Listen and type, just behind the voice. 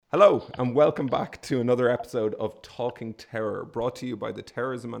Hello, and welcome back to another episode of Talking Terror, brought to you by the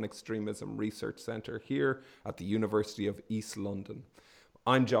Terrorism and Extremism Research Centre here at the University of East London.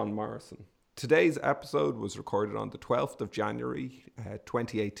 I'm John Morrison. Today's episode was recorded on the 12th of January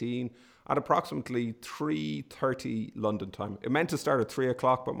 2018 at approximately 3:30 London time. It meant to start at 3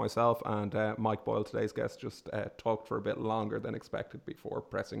 o'clock, but myself and Mike Boyle, today's guest, just talked for a bit longer than expected before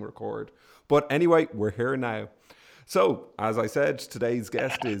pressing record. But anyway, we're here now. So, as I said, today's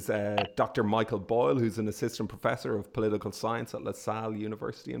guest is Dr. Michael Boyle, who's an assistant professor of political science at LaSalle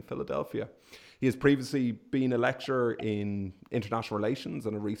University in Philadelphia. He has previously been a lecturer in international relations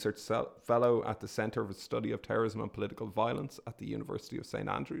and a research fellow at the Centre for the Study of Terrorism and Political Violence at the University of St.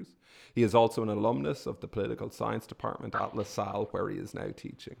 Andrews. He is also an alumnus of the Political Science Department at LaSalle, where he is now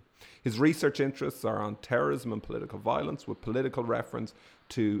teaching. His research interests are on terrorism and political violence, with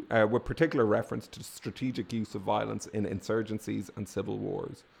particular reference to strategic use of violence in insurgencies and civil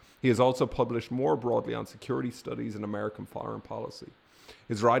wars. He has also published more broadly on security studies and American foreign policy.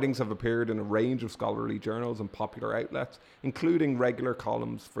 His writings have appeared in a range of scholarly journals and popular outlets, including regular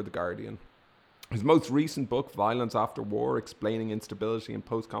columns for The Guardian. His most recent book, Violence After War, Explaining Instability in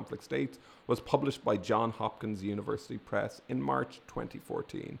Post-Conflict States, was published by Johns Hopkins University Press in March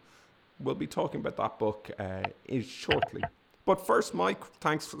 2014. We'll be talking about that book shortly. But first, Mike,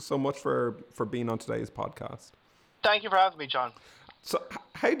 thanks so much for being on today's podcast. Thank you for having me, John. So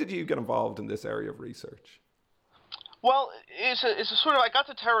how did you get involved in this area of research? Well, it's a sort of, I got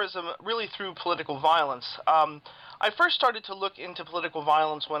to terrorism really through political violence. I first started to look into political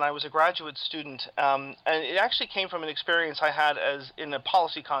violence when I was a graduate student, and it actually came from an experience I had as in a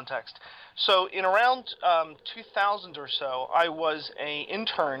policy context. So in around 2000 or so, I was an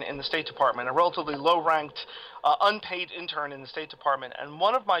intern in the State Department, a relatively low-ranked, unpaid intern in the State Department, and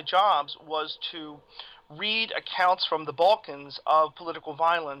one of my jobs was to read accounts from the Balkans of political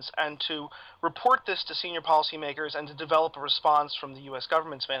violence and to report this to senior policymakers and to develop a response from the U.S.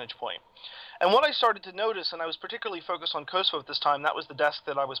 government's vantage point. And what I started to notice, and I was particularly focused on Kosovo at this time, that was the desk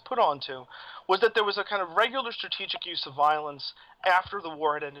that I was put onto, was that there was a kind of regular strategic use of violence after the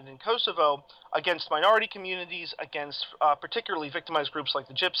war had ended in Kosovo against minority communities, against particularly victimized groups like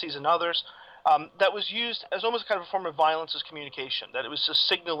the Gypsies and others, that was used as almost kind of a form of violence as communication, that it was a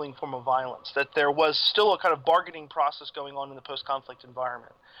signaling form of violence, that there was still a kind of bargaining process going on in the post-conflict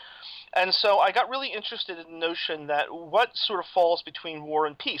environment. And so I got really interested in the notion that what sort of falls between war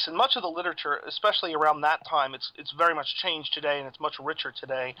and peace, and much of the literature, especially around that time, it's very much changed today and it's much richer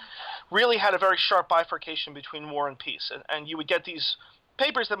today, really had a very sharp bifurcation between war and peace. And you would get these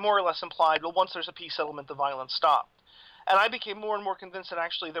papers that more or less implied, well, once there's a peace settlement, the violence stopped. And I became more and more convinced that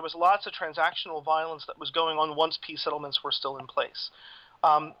actually there was lots of transactional violence that was going on once peace settlements were still in place.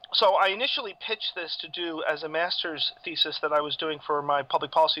 So I initially pitched this to do as a master's thesis that I was doing for my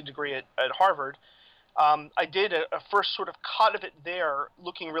public policy degree at Harvard. I did a first sort of cut of it there,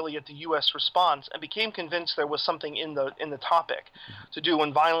 looking really at the U.S. response, and became convinced there was something in the topic to do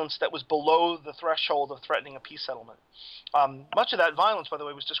on violence that was below the threshold of threatening a peace settlement. Much of that violence, by the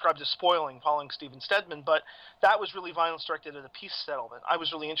way, was described as spoiling, following Stephen Stedman, but that was really violence directed at a peace settlement. I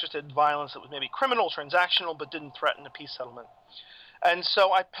was really interested in violence that was maybe criminal, transactional, but didn't threaten a peace settlement. And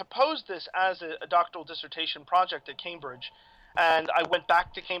so I proposed this as a doctoral dissertation project at Cambridge, and I went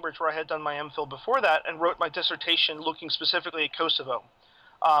back to Cambridge where I had done my MPhil before that and wrote my dissertation looking specifically at Kosovo.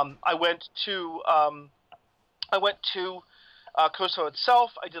 I went to Kosovo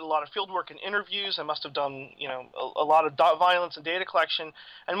itself. I did a lot of fieldwork and interviews. I must have done, a lot of violence and data collection.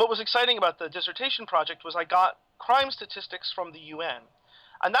 And what was exciting about the dissertation project was I got crime statistics from the UN.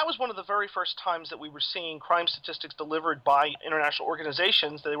 And that was one of the very first times that we were seeing crime statistics delivered by international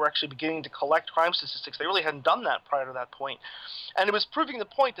organizations, that they were actually beginning to collect crime statistics. They really hadn't done that prior to that point. And it was proving the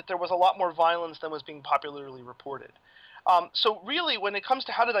point that there was a lot more violence than was being popularly reported. So really, when it comes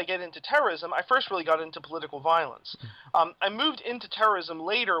to how did I get into terrorism, I first really got into political violence. I moved into terrorism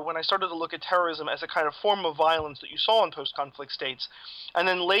later when I started to look at terrorism as a kind of form of violence that you saw in post-conflict states, and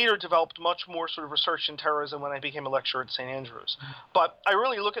then later developed much more sort of research in terrorism when I became a lecturer at St. Andrews. But I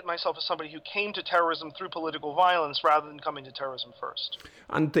really look at myself as somebody who came to terrorism through political violence rather than coming to terrorism first.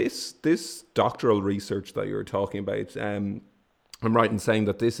 And this doctoral research that you were talking about, I'm right in saying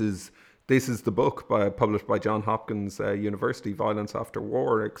that this is the book published by Johns Hopkins University, Violence After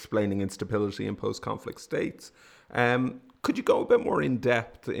War, Explaining Instability in Post-Conflict States. Could you go a bit more in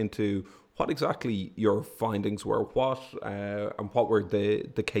depth into what exactly your findings were, and what were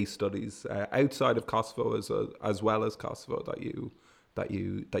the case studies outside of Kosovo as well as Kosovo that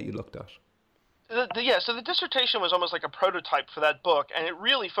you looked at? So the dissertation was almost like a prototype for that book, and it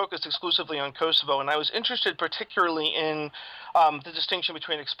really focused exclusively on Kosovo. And I was interested particularly in the distinction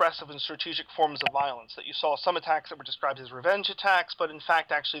between expressive and strategic forms of violence. That you saw some attacks that were described as revenge attacks, but in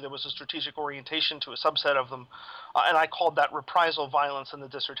fact, actually, there was a strategic orientation to a subset of them, and I called that reprisal violence in the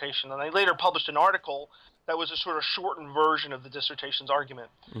dissertation. And I later published an article that was a sort of shortened version of the dissertation's argument.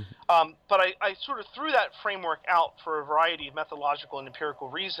 But I sort of threw that framework out for a variety of methodological and empirical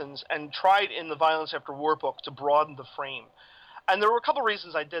reasons and tried in the Violence After War book to broaden the frame. And there were a couple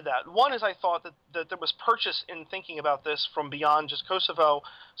reasons I did that. One is I thought that there was purchase in thinking about this from beyond just Kosovo,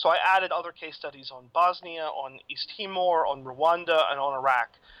 so I added other case studies on Bosnia, on East Timor, on Rwanda, and on Iraq.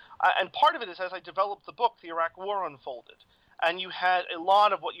 And part of it is as I developed the book, the Iraq War unfolded. And you had a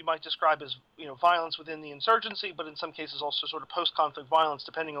lot of what you might describe as, violence within the insurgency, but in some cases also sort of post-conflict violence,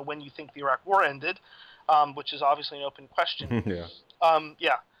 depending on when you think the Iraq War ended, which is obviously an open question.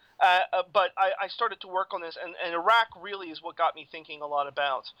 But I started to work on this, and Iraq really is what got me thinking a lot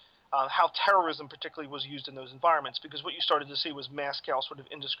about how terrorism particularly was used in those environments, because what you started to see was mass-scale sort of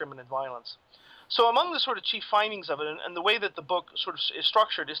indiscriminate violence. So among the sort of chief findings of it, and the way that the book sort of is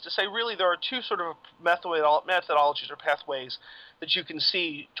structured, is to say really there are two sort of methodologies or pathways that you can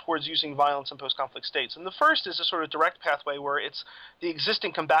see towards using violence in post-conflict states. And the first is a sort of direct pathway where it's the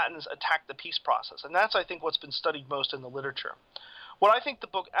existing combatants attack the peace process. And that's, I think, what's been studied most in the literature. What I think the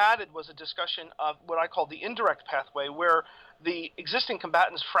book added was a discussion of what I call the indirect pathway, where the existing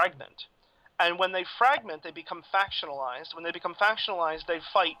combatants fragment. And when they fragment, they become factionalized. When they become factionalized, they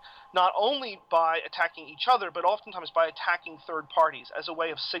fight not only by attacking each other, but oftentimes by attacking third parties as a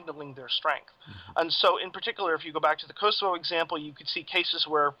way of signaling their strength. And so in particular, if you go back to the Kosovo example, you could see cases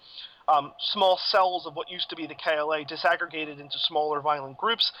where small cells of what used to be the KLA disaggregated into smaller violent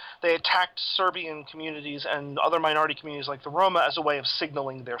groups. They attacked Serbian communities and other minority communities like the Roma as a way of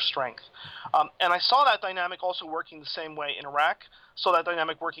signaling their strength. And I saw that dynamic also working the same way in Iraq, saw that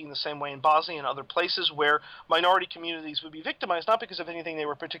dynamic working the same way in Bosnia and other places where minority communities would be victimized, not because of anything they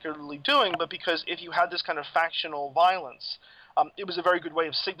were particularly doing, but because if you had this kind of factional violence, it was a very good way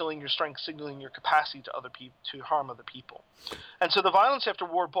of signaling your strength, signaling your capacity to other people, to harm other people. And so the Violence After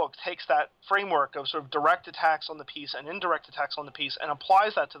War book takes that framework of sort of direct attacks on the peace and indirect attacks on the peace and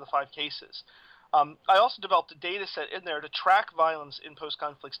applies that to the 5 cases. I also developed a data set in there to track violence in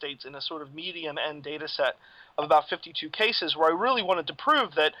post-conflict states in a sort of medium-end data set of about 52 cases, where I really wanted to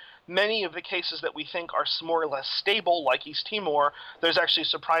prove that many of the cases that we think are more or less stable, like East Timor, there's actually a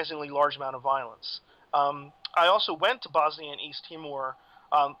surprisingly large amount of violence. I also went to Bosnia and East Timor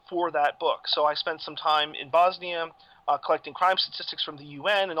for that book. So I spent some time in Bosnia collecting crime statistics from the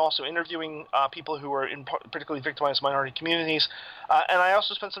UN and also interviewing people who were in particularly victimized minority communities. And I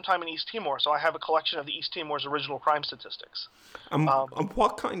also spent some time in East Timor. So I have a collection of the East Timor's original crime statistics. And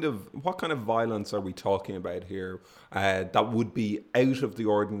what kind of violence are we talking about here that would be out of the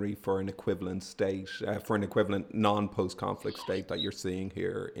ordinary for an equivalent state, for an equivalent non-post-conflict state that you're seeing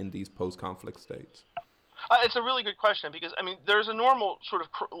here in these post-conflict states? It's a really good question because, there's a normal sort of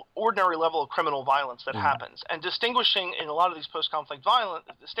ordinary level of criminal violence that happens. And distinguishing in a lot of these post-conflict violent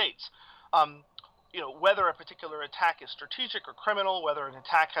states, whether a particular attack is strategic or criminal, whether an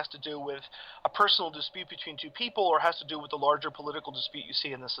attack has to do with a personal dispute between two people or has to do with the larger political dispute you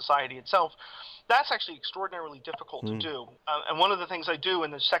see in the society itself, that's actually extraordinarily difficult to do. And one of the things I do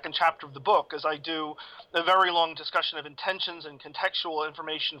in the second chapter of the book is I do a very long discussion of intentions and contextual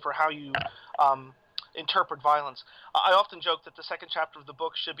information for how you interpret violence. I often joke that the second chapter of the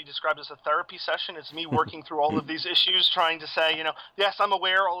book should be described as a therapy session. It's me working through all of these issues, trying to say, yes, I'm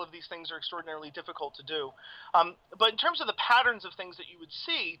aware all of these things are extraordinarily difficult to do. But in terms of the patterns of things that you would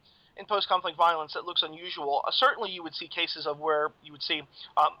see in post-conflict violence that looks unusual, certainly you would see cases of where you would see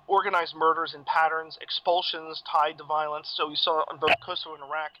organized murders in patterns, expulsions tied to violence. So we saw in both Kosovo and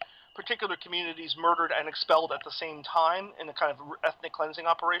Iraq, particular communities murdered and expelled at the same time in a kind of ethnic cleansing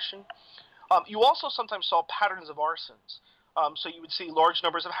operation. You also sometimes saw patterns of arsons. So you would see large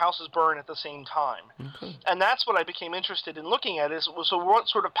numbers of houses burn at the same time. Okay. And that's what I became interested in looking at so what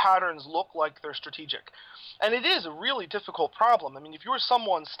sort of patterns look like they're strategic. And it is a really difficult problem. If you were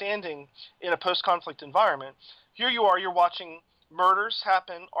someone standing in a post-conflict environment, here you are, you're watching murders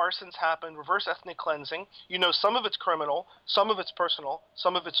happen, arsons happen, reverse ethnic cleansing. Some of it's criminal, some of it's personal,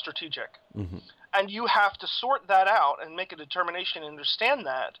 some of it's strategic. Mm-hmm. And you have to sort that out and make a determination and understand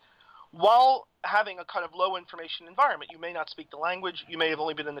that while having a kind of low information environment. You may not speak the language. You may have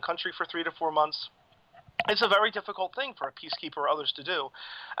only been in the country for 3 to 4 months. It's a very difficult thing for a peacekeeper or others to do.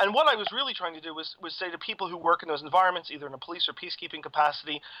 And what I was really trying to do was say to people who work in those environments, either in a police or peacekeeping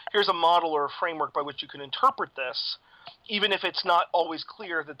capacity, here's a model or a framework by which you can interpret this, even if it's not always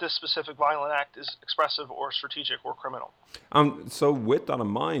clear that this specific violent act is expressive or strategic or criminal. So with that in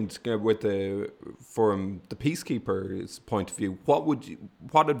mind, from the peacekeeper's point of view,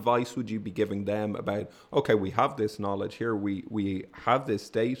 what advice would you be giving them about, okay, we have this knowledge here, we have this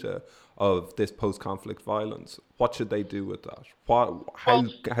data of this post-conflict violence. What should they do with that?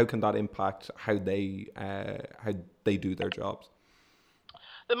 How can that impact how they do their jobs?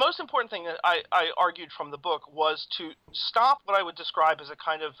 The most important thing that I argued from the book was to stop what I would describe as a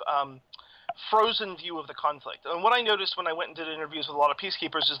kind of frozen view of the conflict. And what I noticed when I went and did interviews with a lot of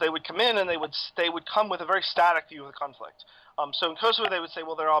peacekeepers is they would come in and they would come with a very static view of the conflict. So in Kosovo, they would say,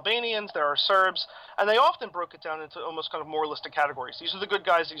 well, there are Albanians, there are Serbs, and they often broke it down into almost kind of moralistic categories. These are the good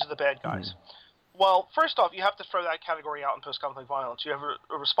guys, these are the bad guys. Well, first off, you have to throw that category out in post-conflict violence. You have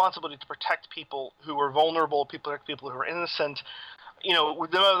a responsibility to protect people who are vulnerable, protect people who are innocent,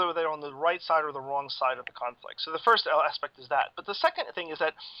 whether they're on the right side or the wrong side of the conflict. So the first aspect is that. But the second thing is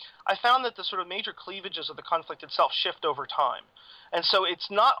that I found that the sort of major cleavages of the conflict itself shift over time. And so it's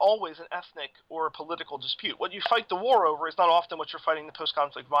not always an ethnic or a political dispute. What you fight the war over is not often what you're fighting the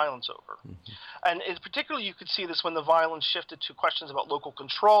post-conflict violence over. And in particular, you could see this when the violence shifted to questions about local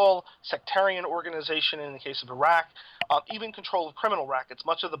control, sectarian organization in the case of Iraq, even control of criminal rackets.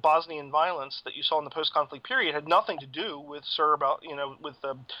 Much of the Bosnian violence that you saw in the post-conflict period had nothing to do with Serb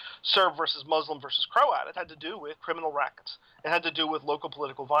versus Muslim versus Croat. It had to do with criminal rackets. It had to do with local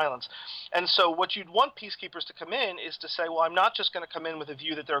political violence. And so what you'd want peacekeepers to come in is to say, well, I'm not just going to come in with a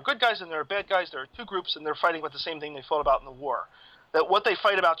view that there are good guys and there are bad guys. There are two groups and they're fighting about the same thing they fought about in the war. That what they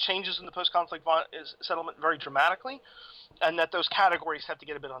fight about changes in the post-conflict settlement very dramatically, and that those categories have to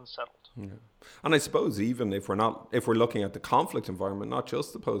get a bit unsettled. Yeah. And I suppose even if we're looking at the conflict environment, not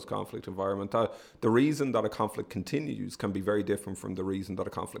just the post-conflict environment, the reason that a conflict continues can be very different from the reason that a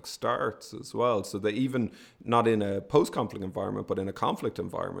conflict starts as well. So that even not in a post-conflict environment, but in a conflict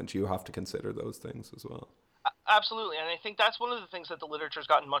environment, you have to consider those things as well. Absolutely, and I think that's one of the things that the literature's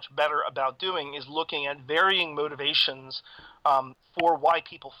gotten much better about doing is looking at varying motivations for why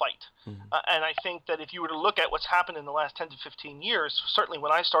people fight. And I think that if you were to look at what's happened in the last 10 to 15 years, certainly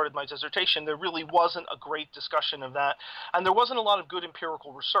when I started my dissertation, there really wasn't a great discussion of that, and there wasn't a lot of good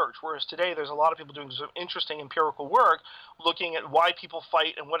empirical research, whereas today there's a lot of people doing some interesting empirical work looking at why people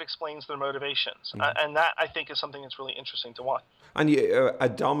fight and what explains their motivations. And that, I think, is something that's really interesting to watch. And a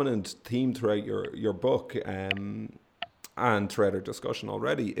dominant theme throughout your book and throughout our discussion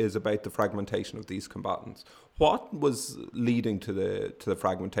already is about the fragmentation of these combatants. What was leading to the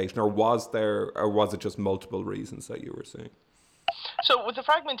fragmentation, or was it just multiple reasons that you were seeing? So with the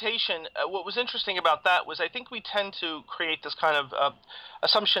fragmentation, what was interesting about that was I think we tend to create this kind of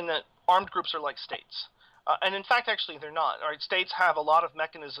assumption that armed groups are like states. And in fact, actually, they're not. Right? States have a lot of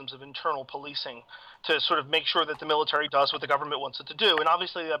mechanisms of internal policing to sort of make sure that the military does what the government wants it to do. And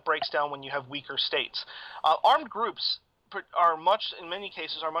obviously, that breaks down when you have weaker states. Armed groups in many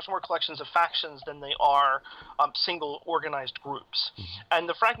cases, are much more collections of factions than they are single organized groups. And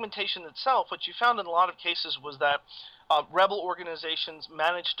the fragmentation itself, what you found in a lot of cases was that rebel organizations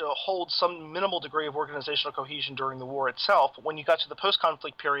managed to hold some minimal degree of organizational cohesion during the war itself. When you got to the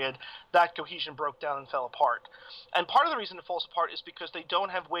post-conflict period, that cohesion broke down and fell apart. And part of the reason it falls apart is because they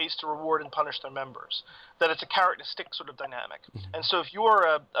don't have ways to reward and punish their members, that it's a carrot-and-stick sort of dynamic. And so if you're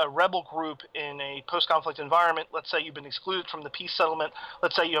a rebel group in a post-conflict environment, let's say you've been excluded from the peace settlement,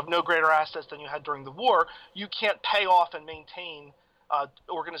 let's say you have no greater assets than you had during the war, you can't pay off and maintain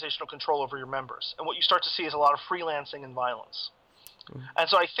organizational control over your members. And what you start to see is a lot of freelancing and violence. And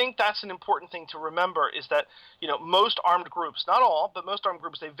so I think that's an important thing to remember is that, most armed groups, not all, but most armed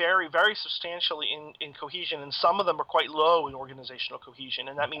groups, they vary very substantially in cohesion, and some of them are quite low in organizational cohesion.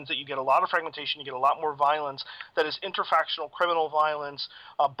 And that means that you get a lot of fragmentation, you get a lot more violence that is interfactional criminal violence,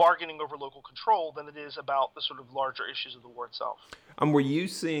 bargaining over local control than it is about the sort of larger issues of the war itself. And were you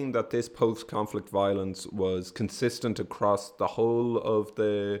seeing that this post-conflict violence was consistent across the whole of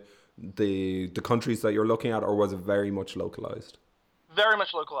the countries that you're looking at, or was it very much localized? Very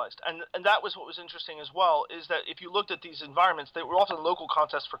much localized. And that was what was interesting as well, is that if you looked at these environments, they were often local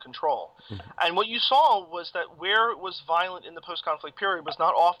contests for control. And what you saw was that where it was violent in the post-conflict period was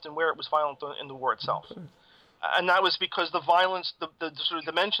not often where it was violent in the war itself. And that was because the violence, the sort of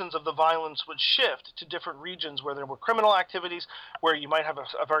dimensions of the violence would shift to different regions where there were criminal activities, where you might have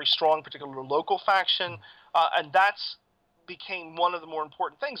a very strong particular local faction, and that's became one of the more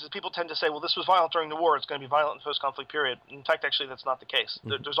important things is people tend to say, well, this was violent during the war, it's going to be violent in the post-conflict period. In fact, actually, that's not the case.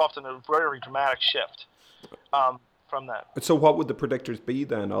 There's often a very dramatic shift. from that. So what would the predictors be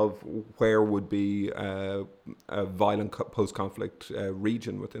then of where would be a violent post-conflict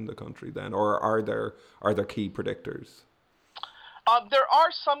region within the country then, or are there key predictors? There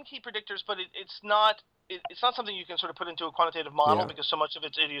are some key predictors, but it's not something you can sort of put into a quantitative model because so much of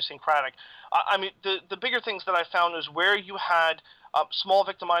it's idiosyncratic. I mean, the bigger things that I found is where you had small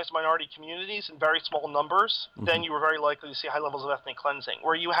victimized minority communities in very small numbers, then you were very likely to see high levels of ethnic cleansing.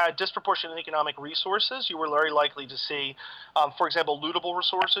 Where you had disproportionate economic resources, you were very likely to see, for example, lootable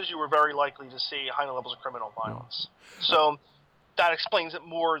resources, you were very likely to see high levels of criminal violence. So that explains it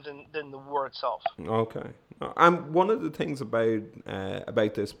more than the war itself. Okay. And one of the things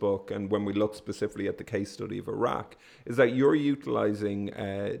about this book, and when we look specifically at the case study of Iraq, is that you're utilizing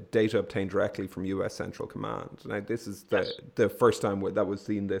data obtained directly from U.S. Central Command. Now, this is the first time that we've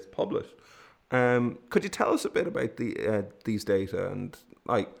seen this published. Could you tell us a bit about these data and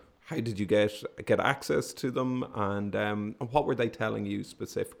how did you get access to them, and what were they telling you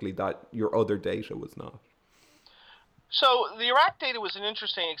specifically that your other data was not? So the Iraq data was an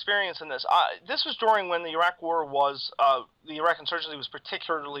interesting experience in this. This was during when the Iraq War was, the Iraq insurgency was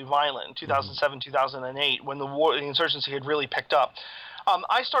particularly violent in 2007, 2008, when the insurgency had really picked up.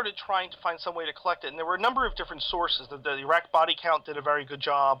 I started trying to find some way to collect it, and there were a number of different sources. The Iraq Body Count did a very good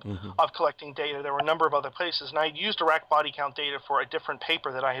job of collecting data. There were a number of other places, and I used Iraq Body Count data for a different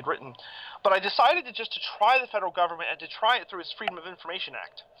paper that I had written. But I decided to try the federal government and to try it through its Freedom of Information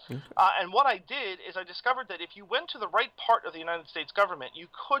Act. And what I did is I discovered that if you went to the right part of the United States government, you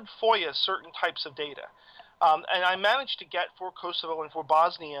could FOIA certain types of data. And I managed to get for Kosovo and for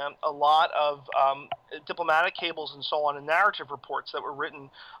Bosnia a lot of diplomatic cables and so on, and narrative reports that were written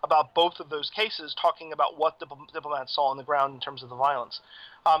about both of those cases, talking about what the diplomats saw on the ground in terms of the violence.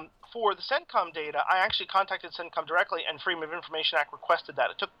 For the CENTCOM data, I actually contacted CENTCOM directly, and Freedom of Information Act requested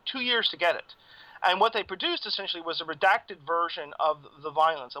that. It took 2 years to get it. And what they produced essentially was a redacted version of the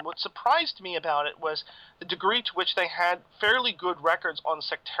violence. And what surprised me about it was the degree to which they had fairly good records on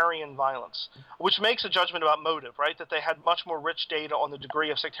sectarian violence, which makes a judgment about motive, right? That they had much more rich data on the degree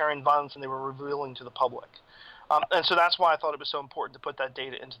of sectarian violence than they were revealing to the public. And so that's why I thought it was so important to put that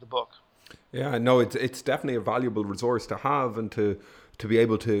data into the book. Yeah, no, it's definitely a valuable resource to have and to be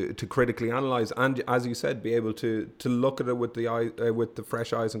able to critically analyze, and as you said, be able to look at it with the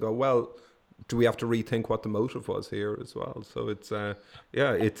fresh eyes and go, well, do we have to rethink what the motive was here as well? So it's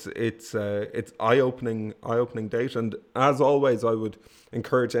it's eye-opening data. And as always, I would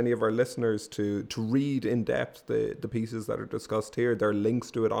encourage any of our listeners to read in depth the pieces that are discussed here. There are links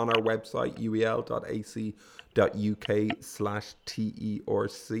to it on our website, uel.ac.uk/TERC.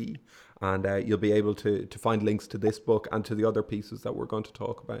 And you'll be able to find links to this book and to the other pieces that we're going to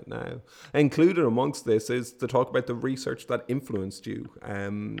talk about now. Included amongst this is the talk about the research that influenced you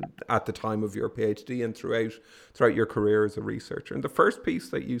at the time of your PhD and throughout your career as a researcher. And the first piece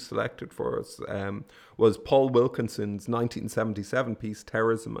that you selected for us was Paul Wilkinson's 1977 piece,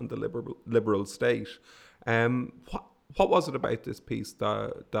 Terrorism and the Liberal State. What was it about this piece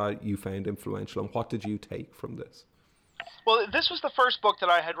that you found influential, and what did you take from this? Well, this was the first book that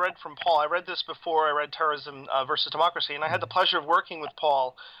I had read from Paul. I read this before I read Terrorism versus Democracy, and I had the pleasure of working with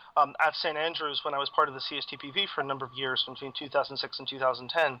Paul at St. Andrews when I was part of the CSTPV for a number of years between 2006 and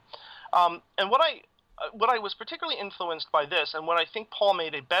 2010. And what I was particularly influenced by this, and what I think Paul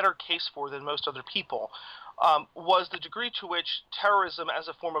made a better case for than most other people, was the degree to which terrorism as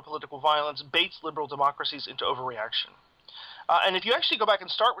a form of political violence baits liberal democracies into overreaction. And if you actually go back and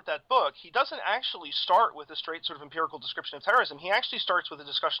start with that book, he doesn't actually start with a straight sort of empirical description of terrorism. He actually starts with a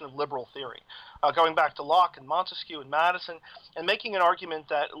discussion of liberal theory, going back to Locke and Montesquieu and Madison, and making an argument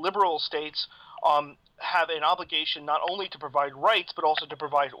that liberal states have an obligation not only to provide rights, but also to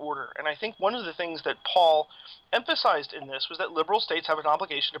provide order. And I think one of the things that Paul emphasized in this was that liberal states have an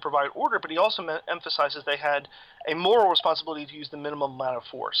obligation to provide order, but he also emphasizes they had a moral responsibility to use the minimum amount of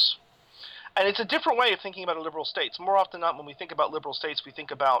force. And it's a different way of thinking about a liberal state. More often than not, when we think about liberal states, we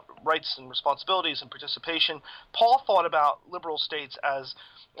think about rights and responsibilities and participation. Paul thought about liberal states as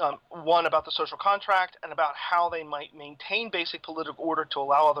one, about the social contract and about how they might maintain basic political order to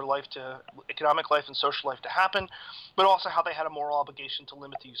allow economic life and social life to happen, but also how they had a moral obligation to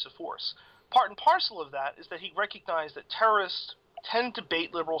limit the use of force. Part and parcel of that is that he recognized that terrorists tend to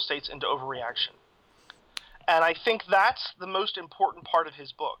bait liberal states into overreaction. And I think that's the most important part of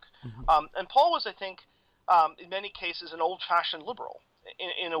his book. And Paul was, I think, in many cases, an old-fashioned liberal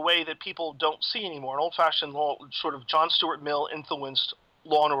in a way that people don't see anymore, an old-fashioned sort of John Stuart Mill-influenced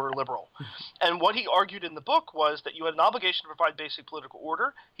law and order liberal. And what he argued in the book was that you had an obligation to provide basic political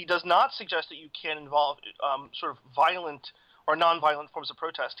order. He does not suggest that you can involve sort of violent or nonviolent forms of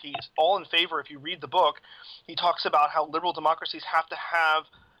protest. He's all in favor. If you read the book, he talks about how liberal democracies have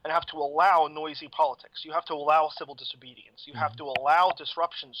to allow noisy politics. You have to allow civil disobedience. You have to allow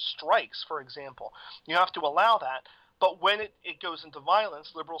disruption, strikes, for example. You have to allow that. But when it goes into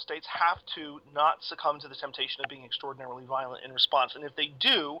violence, liberal states have to not succumb to the temptation of being extraordinarily violent in response. And if they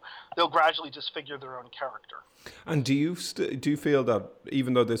do, they'll gradually disfigure their own character. And do you feel that,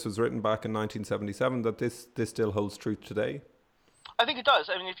 even though this was written back in 1977, that this still holds truth today? I think it does.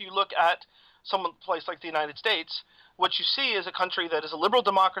 I mean, if you look at some place like the United States, what you see is a country that is a liberal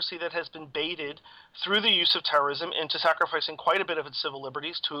democracy that has been baited through the use of terrorism into sacrificing quite a bit of its civil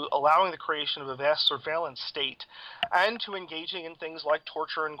liberties, to allowing the creation of a vast surveillance state, and to engaging in things like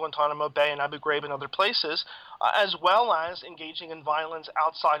torture in Guantanamo Bay and Abu Ghraib and other places, as well as engaging in violence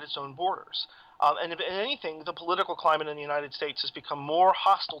outside its own borders. And if anything, the political climate in the United States has become more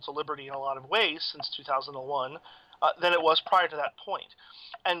hostile to liberty in a lot of ways since 2001 than it was prior to that point.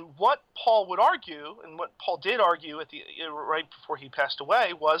 And what Paul would argue, and what Paul did argue right before he passed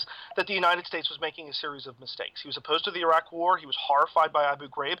away, was that the United States was making a series of mistakes. He was opposed to the Iraq War. He was horrified by Abu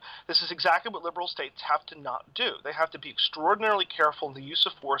Ghraib. This is exactly what liberal states have to not do. They have to be extraordinarily careful in the use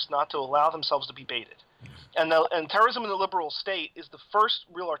of force, not to allow themselves to be baited. And terrorism in the liberal state is the first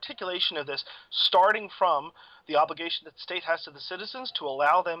real articulation of this, starting from the obligation that the state has to the citizens to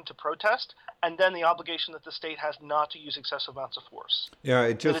allow them to protest, and then the obligation that the state has not to use excessive amounts of force. Yeah,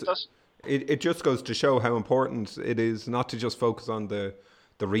 it just goes to show how important it is not to just focus on the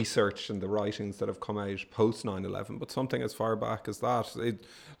research and the writings that have come out post 9/11, but something as far back as that.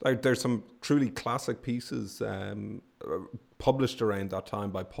 There's some truly classic pieces published around that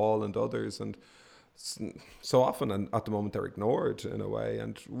time by Paul and others, and so often, and at the moment, they're ignored in a way.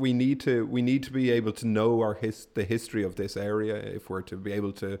 And we need to be able to know the history of this area if we're to be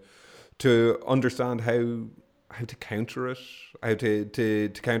able to understand how to counter it, how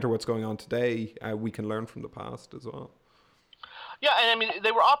to counter what's going on today. We can learn from the past as well. Yeah, and I mean,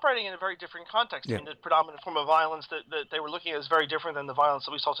 they were operating in a very different context. Yeah. I mean, the predominant form of violence that they were looking at is very different than the violence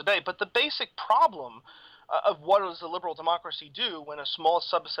that we saw today. But the basic problem of what does a liberal democracy do when a small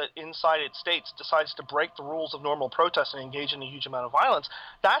subset inside its states decides to break the rules of normal protest and engage in a huge amount of violence,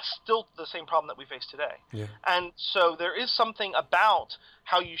 that's still the same problem that we face today. Yeah. And so there is something about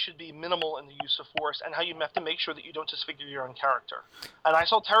how you should be minimal in the use of force and how you have to make sure that you don't disfigure your own character. And I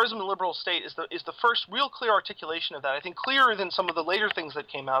saw terrorism in the liberal state is the first real clear articulation of that. I think clearer than some of the later things that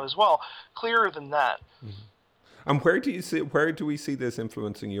came out as well, clearer than that. Mm-hmm. And where do we see this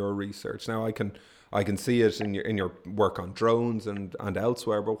influencing your research? Now, I can see it in your work on drones and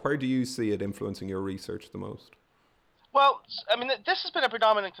elsewhere, but where do you see it influencing your research the most? Well, I mean, this has been a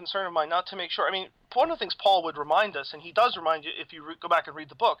predominant concern of mine, not to make sure. I mean, one of the things Paul would remind us, and he does remind you if you go back and read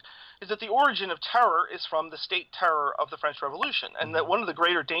the book, is that the origin of terror is from the state terror of the French Revolution, and that one of the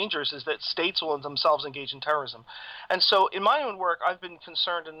greater dangers is that states will themselves engage in terrorism. And so in my own work, I've been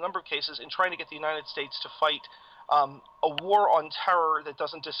concerned in a number of cases in trying to get the United States to fight a war on terror that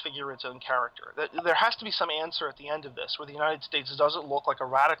doesn't disfigure its own character. That there has to be some answer at the end of this where the United States doesn't look like a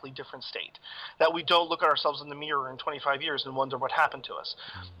radically different state, that we don't look at ourselves in the mirror in 25 years and wonder what happened to us.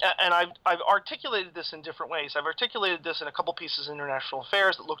 And I've articulated this in different ways. I've articulated this in a couple pieces of international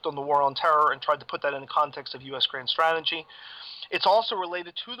affairs that looked on the war on terror and tried to put that in the context of U.S. grand strategy. It's also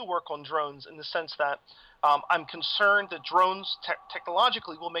related to the work on drones in the sense that I'm concerned that drones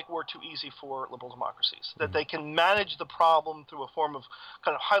technologically will make war too easy for liberal democracies, that they can manage the problem through a form of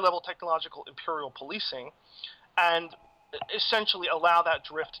kind of high-level technological imperial policing and essentially allow that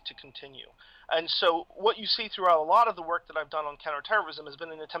drift to continue. And so what you see throughout a lot of the work that I've done on counterterrorism has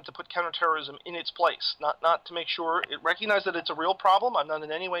been an attempt to put counterterrorism in its place, not to make sure it recognizes that it's a real problem. I'm not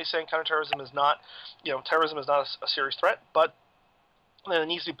in any way saying counterterrorism is not, terrorism is not a serious threat, but that it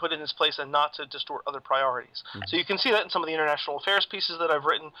needs to be put in its place and not to distort other priorities. Mm-hmm. So you can see that in some of the international affairs pieces that I've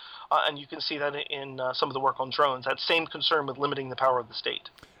written, and you can see that in some of the work on drones, that same concern with limiting the power of the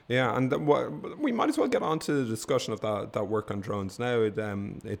state. Yeah, and we might as well get on to the discussion of that work on drones now.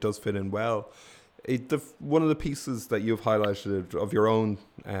 It does fit in well. One of the pieces that you've highlighted of your own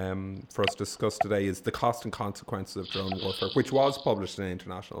for us to discuss today is The Cost and Consequences of Drone Warfare, which was published in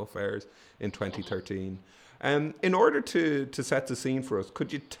International Affairs in 2013. In order to set the scene for us,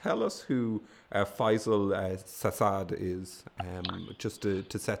 could you tell us who Faisal Sassad is, just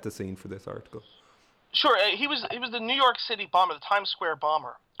to set the scene for this article? Sure. He was the New York City bomber, the Times Square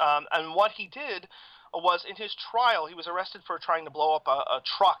bomber. And what he did was in his trial, he was arrested for trying to blow up a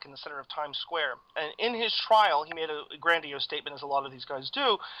truck in the center of Times Square. And in his trial, he made a grandiose statement, as a lot of these guys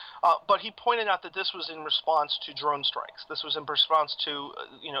do, but he pointed out that this was in response to drone strikes. This was in response to,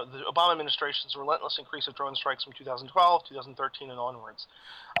 the Obama administration's relentless increase of drone strikes from 2012, 2013, and onwards.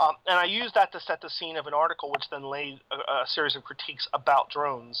 And I used that to set the scene of an article which then laid a series of critiques about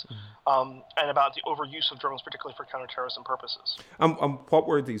drones and about the overuse of drones, particularly for counterterrorism purposes. What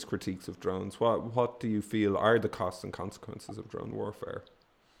were these critiques of drones? What do you feel are the costs and consequences of drone warfare?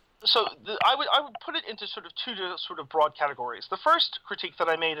 So I would put it into sort of two sort of broad categories. The first critique that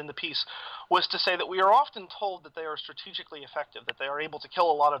I made in the piece was to say that we are often told that they are strategically effective, that they are able to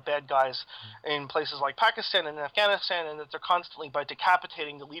kill a lot of bad guys in places like Pakistan and Afghanistan, and that they're constantly, by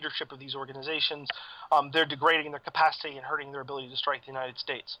decapitating the leadership of these organizations, they're degrading their capacity and hurting their ability to strike the United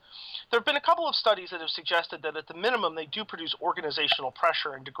States. There have been a couple of studies that have suggested that at the minimum they do produce organizational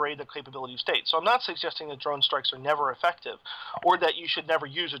pressure and degrade the capability of states. So I'm not suggesting that drone strikes are never effective or that you should never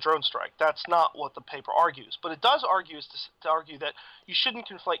use a drone strike. That's not what the paper argues. But it does argue that you shouldn't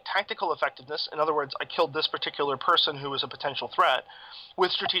conflate tactical effectiveness, in other words, I killed this particular person who was a potential threat,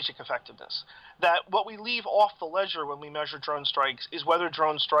 with strategic effectiveness. That what we leave off the ledger when we measure drone strikes is whether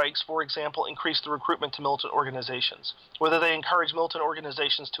drone strikes, for example, increase the recruitment to militant organizations, whether they encourage militant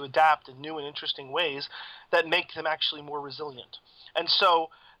organizations to adapt in new and interesting ways that make them actually more resilient. And so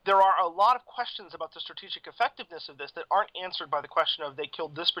there are a lot of questions about the strategic effectiveness of this that aren't answered by the question of they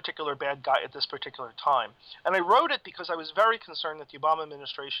killed this particular bad guy at this particular time. And I wrote it because I was very concerned that the Obama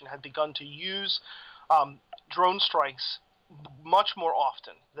administration had begun to use drone strikes much more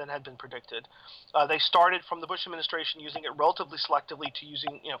often than had been predicted. They started from the Bush administration using it relatively selectively to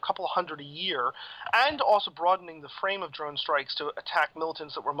using a couple hundred a year, and also broadening the frame of drone strikes to attack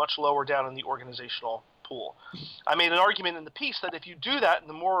militants that were much lower down in the organizational pool. I made an argument in the piece that if you do that, and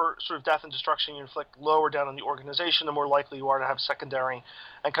the more sort of death and destruction you inflict lower down in the organization, the more likely you are to have secondary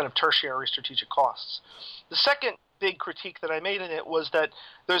and kind of tertiary strategic costs. The second big critique that I made in it was that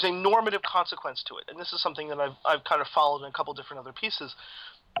there's a normative consequence to it, and this is something that I've kind of followed in a couple different other pieces,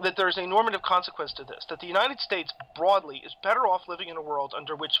 that there's a normative consequence to this, that the United States broadly is better off living in a world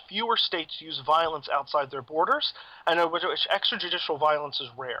under which fewer states use violence outside their borders and under which extrajudicial violence is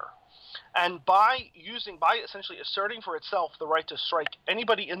rare. And by essentially asserting for itself the right to strike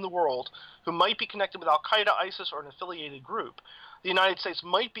anybody in the world who might be connected with Al-Qaeda, ISIS, or an affiliated group, the United States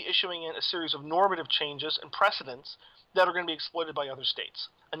might be issuing in a series of normative changes and precedents that are going to be exploited by other states.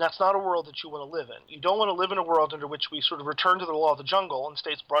 And that's not a world that you want to live in. You don't want to live in a world under which we sort of return to the law of the jungle and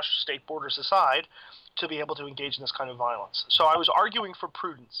states brush state borders aside to be able to engage in this kind of violence. So I was arguing for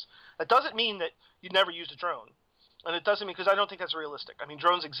prudence. That doesn't mean that you never use a drone. And it doesn't mean, because I don't think that's realistic. I mean,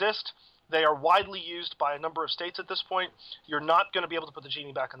 drones exist. They are widely used by a number of states at this point. You're not going to be able to put the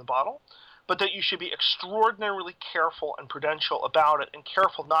genie back in the bottle, but that you should be extraordinarily careful and prudential about it, and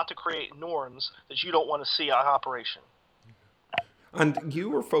careful not to create norms that you don't want to see in operation. And you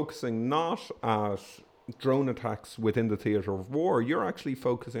were focusing not at drone attacks within the theatre of war. You're actually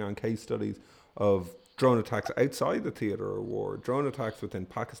focusing on case studies of drone attacks outside the theatre of war, drone attacks within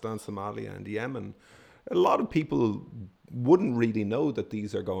Pakistan, Somalia, and Yemen. A lot of people wouldn't really know that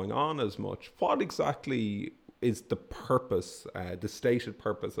these are going on as much. What exactly is the purpose, the stated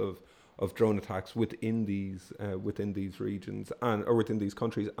purpose of drone attacks within these regions or within these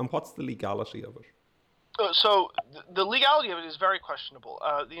countries, and what's the legality of it? So the legality of it is very questionable.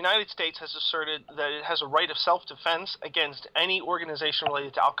 The United States has asserted that it has a right of self-defense against any organization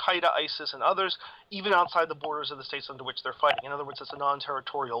related to Al-Qaeda, ISIS, and others, even outside the borders of the states under which they're fighting. In other words, it's a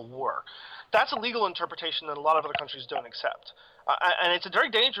non-territorial war. That's a legal interpretation that a lot of other countries don't accept. And it's a very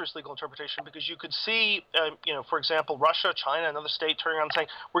dangerous legal interpretation, because you could see, for example, Russia, China, another state turning around and saying,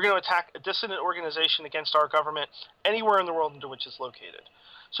 we're going to attack a dissident organization against our government anywhere in the world into which it's located.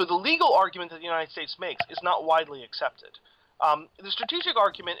 So the legal argument that the United States makes is not widely accepted. The strategic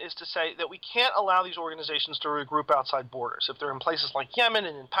argument is to say that we can't allow these organizations to regroup outside borders. If they're in places like Yemen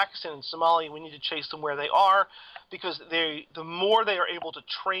and in Pakistan and Somalia, we need to chase them where they are, because the more they are able to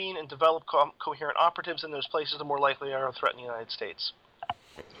train and develop coherent operatives in those places, the more likely they are to threaten the United States.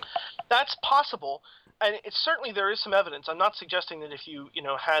 That's possible, and there is some evidence. I'm not suggesting that if you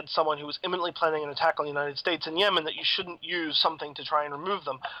had someone who was imminently planning an attack on the United States in Yemen, that you shouldn't use something to try and remove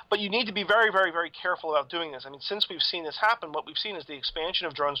them. But you need to be very, very, very careful about doing this. I mean, since we've seen this happen, what we've seen is the expansion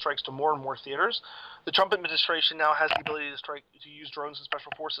of drone strikes to more and more theaters. The Trump administration now has the ability to use drones and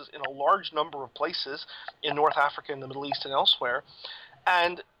special forces in a large number of places in North Africa, in the Middle East, and elsewhere.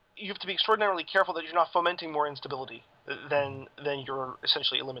 And you have to be extraordinarily careful that you're not fomenting more instability than you're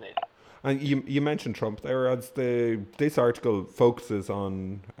essentially eliminating. And you mentioned Trump there, as this article focuses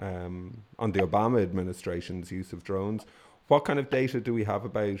on the Obama administration's use of drones. What kind of data do we have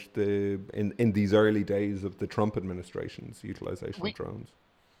about in these early days of the Trump administration's utilization of drones?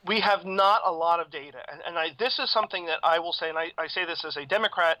 We have not a lot of data, and this is something that I will say, and I say this as a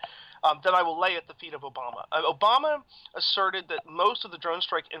Democrat, that I will lay at the feet of Obama. Obama asserted that most of the drone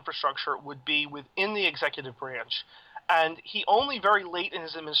strike infrastructure would be within the executive branch, and he only very late in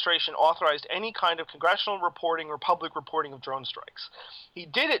his administration authorized any kind of congressional reporting or public reporting of drone strikes. He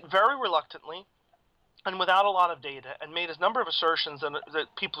did it very reluctantly and without a lot of data, and made a number of assertions that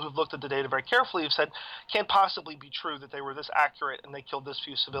people who've looked at the data very carefully have said can't possibly be true, that they were this accurate and they killed this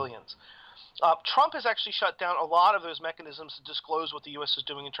few civilians. Trump has actually shut down a lot of those mechanisms to disclose what the U.S. is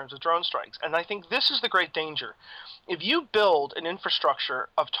doing in terms of drone strikes, and I think this is the great danger. If you build an infrastructure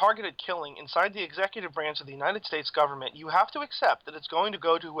of targeted killing inside the executive branch of the United States government, you have to accept that it's going to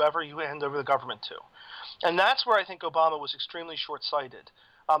go to whoever you hand over the government to. And that's where I think Obama was extremely short-sighted.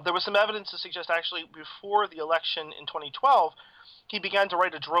 There was some evidence to suggest actually before the election in 2012, he began to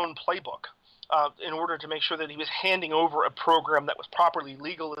write a drone playbook in order to make sure that he was handing over a program that was properly,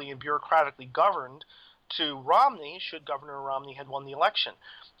 legally, and bureaucratically governed to Romney, should Governor Romney had won the election.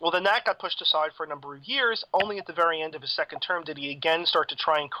 Well, then that got pushed aside for a number of years. Only at the very end of his second term did he again start to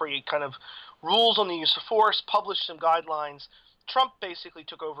try and create kind of rules on the use of force, publish some guidelines. Trump basically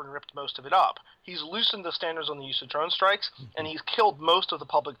took over and ripped most of it up. He's loosened the standards on the use of drone strikes, and he's killed most of the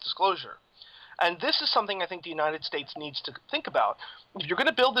public disclosure. And this is something I think the United States needs to think about. If you're going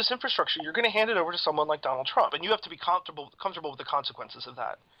to build this infrastructure, you're going to hand it over to someone like Donald Trump, and you have to be comfortable with the consequences of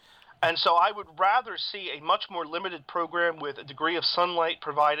that. And so I would rather see a much more limited program with a degree of sunlight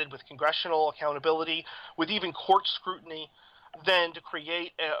provided, with congressional accountability, with even court scrutiny, than to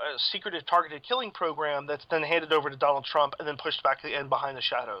create a secretive targeted killing program that's then handed over to Donald Trump and then pushed back and behind the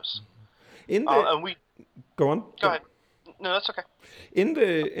shadows. Go on. Go ahead. No, that's okay. In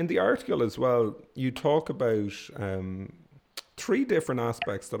the article as well, you talk about three different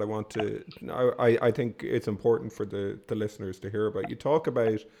aspects that I want to. I think it's important for the listeners to hear about. You talk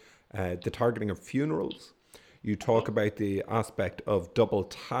about the targeting of funerals. You talk about the aspect of double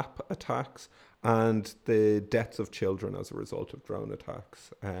tap attacks and the deaths of children as a result of drone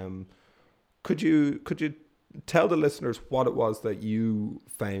attacks. Could you tell the listeners what it was that you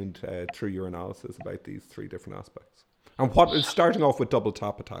found through your analysis about these three different aspects? And what is starting off with double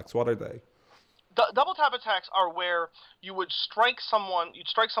tap attacks? What are they? Double tap attacks are where you would strike someone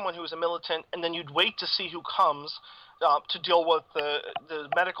who is a militant, and then you'd wait to see who comes to deal with the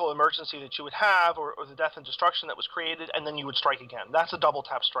medical emergency that you would have, or the death and destruction that was created, and then you would strike again. That's a double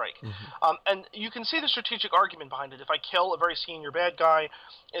tap strike. Mm-hmm. And you can see the strategic argument behind it. If I kill a very senior bad guy,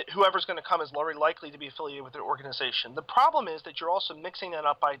 whoever's going to come is very likely to be affiliated with their organization. The problem is that you're also mixing that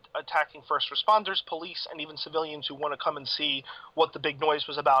up by attacking first responders, police, and even civilians who want to come and see what the big noise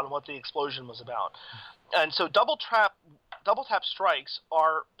was about and what the explosion was about. And so double tap strikes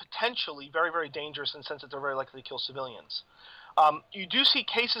are potentially very, very dangerous in the sense that they're very likely to kill civilians. You do see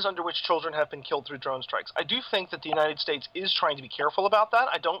cases under which children have been killed through drone strikes. I do think that the United States is trying to be careful about that.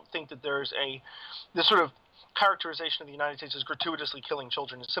 I don't think that there's this sort of characterization of the United States as gratuitously killing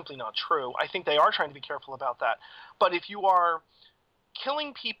children is simply not true. I think they are trying to be careful about that. But if you are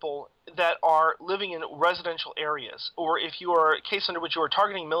killing people that are living in residential areas, or if you are a case under which you are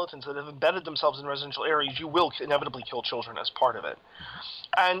targeting militants that have embedded themselves in residential areas, you will inevitably kill children as part of it.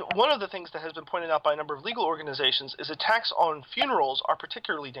 And one of the things that has been pointed out by a number of legal organizations is attacks on funerals are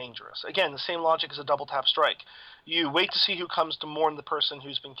particularly dangerous. Again, the same logic as a double tap strike. You wait to see who comes to mourn the person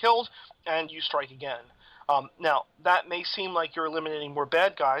who's been killed, and you strike again. Now, that may seem like you're eliminating more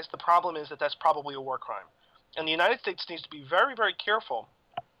bad guys. The problem is that that's probably a war crime. And the United States needs to be very, very careful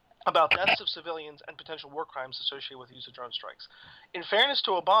about deaths of civilians and potential war crimes associated with the use of drone strikes. In fairness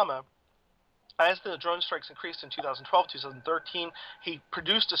to Obama, as the drone strikes increased in 2012, 2013, he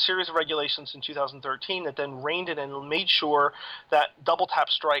produced a series of regulations in 2013 that then reined in and made sure that double tap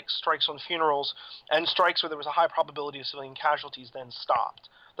strikes on funerals, and strikes where there was a high probability of civilian casualties then stopped.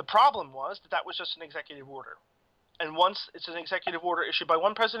 The problem was that was just an executive order. And once it's an executive order issued by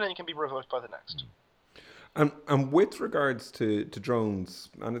one president, it can be revoked by the next. And with regards to drones,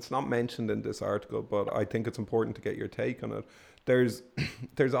 and it's not mentioned in this article, but I think it's important to get your take on it. There's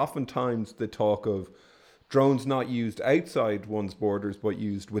oftentimes the talk of drones not used outside one's borders, but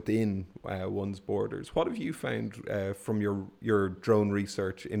used within one's borders. What have you found from your drone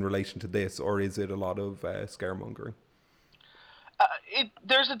research in relation to this, or is it a lot of scaremongering?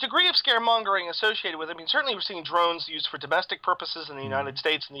 There's a degree of scaremongering associated with it. I mean, certainly we're seeing drones used for domestic purposes in the United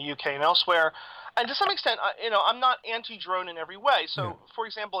States and the UK and elsewhere. And to some extent, I'm not anti-drone in every way. So, for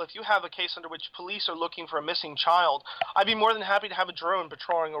example, if you have a case under which police are looking for a missing child, I'd be more than happy to have a drone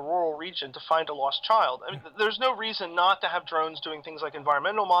patrolling a rural region to find a lost child. I mean, there's no reason not to have drones doing things like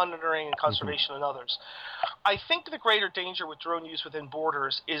environmental monitoring and conservation and others. I think the greater danger with drone use within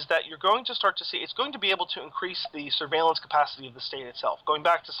borders is that you're going to start to see it's going to be able to increase the surveillance capacity of the state itself, going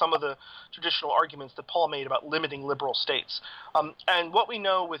back to some of the traditional arguments that Paul made about limiting liberal states. And what we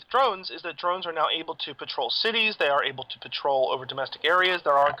know with drones is that drones are now able to patrol cities. They are able to patrol over domestic areas.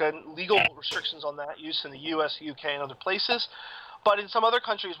 There are, again, legal restrictions on that use in the US, UK, and other places. But in some other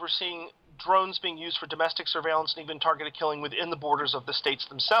countries, we're seeing drones being used for domestic surveillance and even targeted killing within the borders of the states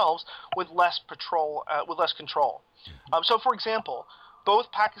themselves with less control. So, for example,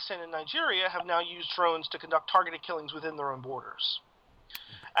 both Pakistan and Nigeria have now used drones to conduct targeted killings within their own borders.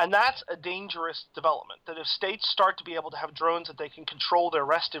 And that's a dangerous development, that if states start to be able to have drones that they can control their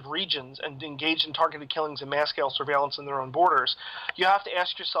restive regions and engage in targeted killings and mass-scale surveillance in their own borders, you have to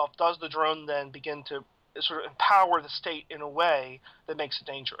ask yourself, does the drone then begin to sort of empower the state in a way that makes it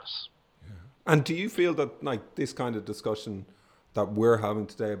dangerous? And do you feel that, like, this kind of discussion that we're having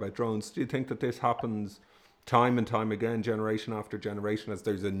today about drones, do you think that this happens time and time again, generation after generation, as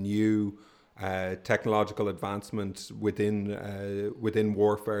there's a new technological advancement within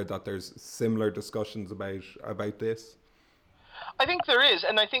warfare, that there's similar discussions about this? I think there is,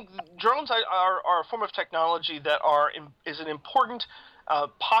 and I think drones are a form of technology that is an important,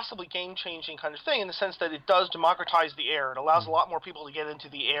 possibly game-changing kind of thing, in the sense that it does democratize the air. It allows a lot more people to get into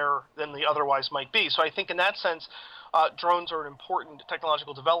the air than they otherwise might be. So I think in that sense, drones are an important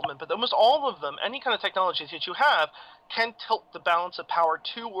technological development, but almost all of them, any kind of technologies that you have, can tilt the balance of power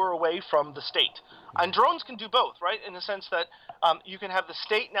to or away from the state. And drones can do both, right? In the sense that you can have the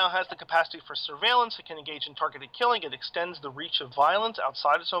state now has the capacity for surveillance, it can engage in targeted killing, it extends the reach of violence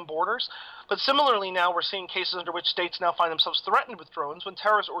outside its own borders. But similarly now we're seeing cases under which states now find themselves threatened with drones when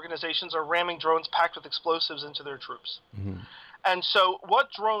terrorist organizations are ramming drones packed with explosives into their troops. Mm-hmm. And so what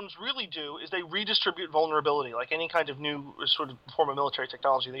drones really do is they redistribute vulnerability. Like any kind of new sort of form of military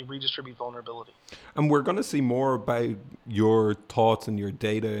technology, they redistribute vulnerability. And we're going to see more about your thoughts and your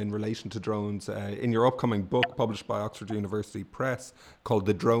data in relation to drones in your upcoming book published by Oxford University Press called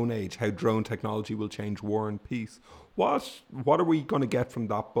The Drone Age, How Drone Technology Will Change War and Peace. What are we going to get from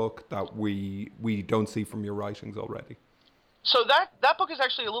that book that we don't see from your writings already? So that book is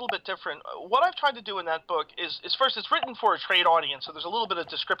actually a little bit different. What I've tried to do in that book is first, it's written for a trade audience, so there's a little bit of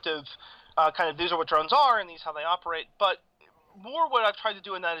descriptive kind of these are what drones are and these how they operate, but more what I've tried to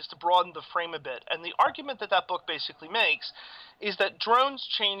do in that is to broaden the frame a bit. And the argument that book basically makes is that drones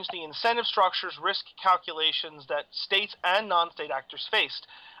change the incentive structures, risk calculations that states and non-state actors faced.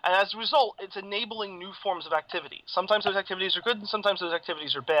 And as a result, it's enabling new forms of activity. Sometimes those activities are good and sometimes those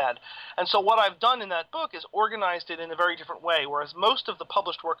activities are bad. And so what I've done in that book is organized it in a very different way, whereas most of the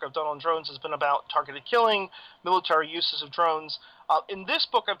published work I've done on drones has been about targeted killing, military uses of drones. In this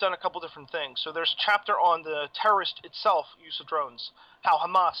book, I've done a couple different things. So there's a chapter on the terrorist itself use of drones, how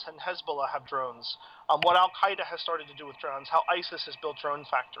Hamas and Hezbollah have drones, what Al-Qaeda has started to do with drones, how ISIS has built drone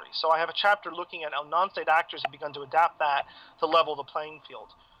factories. So I have a chapter looking at how non-state actors have begun to adapt that to level the playing field.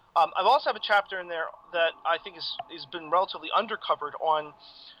 I've also have a chapter in there that I think has been relatively undercovered on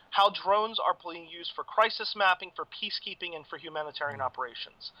how drones are being used for crisis mapping, for peacekeeping, and for humanitarian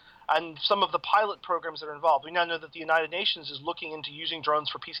operations, and some of the pilot programs that are involved. We now know that the United Nations is looking into using drones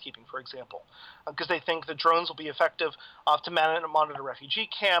for peacekeeping, for example, because they think that drones will be effective to monitor refugee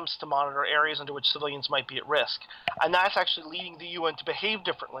camps, to monitor areas under which civilians might be at risk. And that's actually leading the UN to behave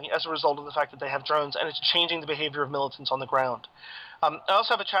differently as a result of the fact that they have drones, and it's changing the behavior of militants on the ground. I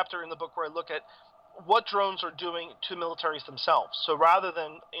also have a chapter in the book where I look at what drones are doing to militaries themselves. So rather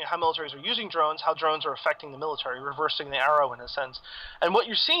than how militaries are using drones, how drones are affecting the military, reversing the arrow in a sense. And what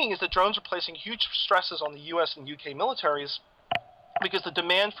you're seeing is that drones are placing huge stresses on the US and UK militaries because the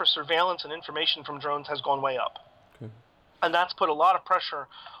demand for surveillance and information from drones has gone way up. Okay. And that's put a lot of pressure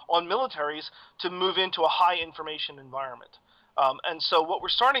on militaries to move into a high information environment. And so what we're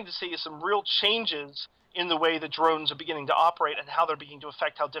starting to see is some real changes in the way that drones are beginning to operate and how they're beginning to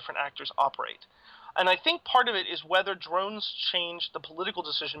affect how different actors operate. And I think part of it is whether drones change the political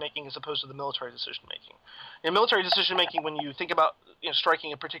decision-making as opposed to the military decision-making. In military decision-making, when you think about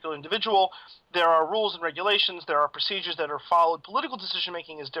striking a particular individual, there are rules and regulations, there are procedures that are followed. Political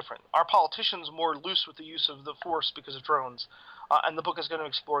decision-making is different. Our politicians are more loose with the use of the force because of drones, and the book is going to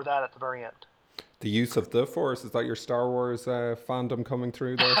explore that at the very end. The use of the force, is that your Star Wars fandom coming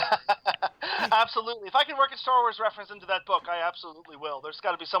through there? Absolutely. If I can work a Star Wars reference into that book, I absolutely will. There's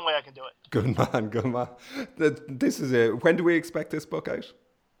got to be some way I can do it. Good man, good man. This is it. When do we expect this book out?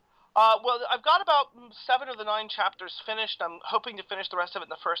 Well, I've got about 7 of the 9 chapters finished. I'm hoping to finish the rest of it in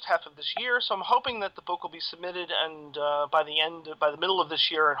the first half of this year. So I'm hoping that the book will be submitted and by the middle of this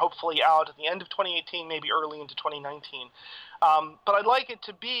year, and hopefully out at the end of 2018, maybe early into 2019. But I'd like it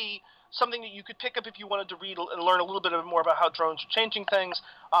to be something that you could pick up if you wanted to read and learn a little bit more about how drones are changing things,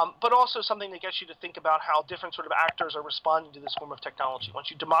 but also something that gets you to think about how different sort of actors are responding to this form of technology.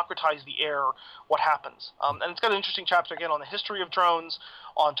 Once you democratize the air, what happens? And it's got an interesting chapter, again, on the history of drones,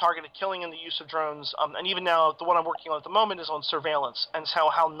 on targeted killing and the use of drones, and even now, the one I'm working on at the moment is on surveillance, and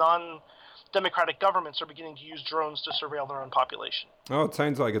how non-democratic governments are beginning to use drones to surveil their own population. Oh, it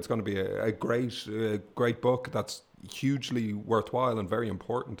sounds like it's going to be a great book that's hugely worthwhile and very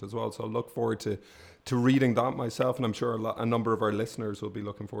important as well. So I look forward to reading that myself, and I'm sure a number of our listeners will be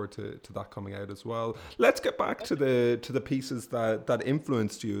looking forward to that coming out as well. Let's get back to the pieces that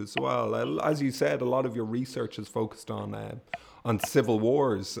influenced you as well. As you said, a lot of your research is focused on civil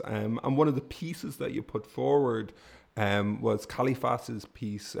wars, and one of the pieces that you put forward was Khalifas's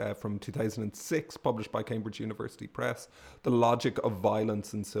piece from 2006, published by Cambridge University Press, "The Logic of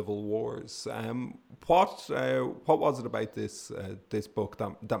Violence in Civil Wars." What was it about this book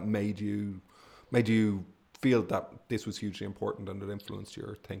that made you feel that this was hugely important and it influenced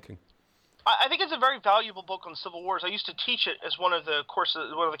your thinking? I think it's a very valuable book on civil wars. I used to teach it as one of the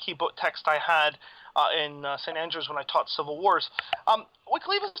key book texts I had in St. Andrews when I taught civil wars. What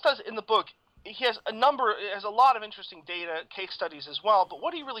Kahlifas does in the book, he has a lot of interesting data, case studies as well, but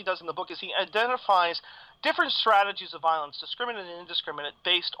what he really does in the book is he identifies different strategies of violence, discriminate and indiscriminate,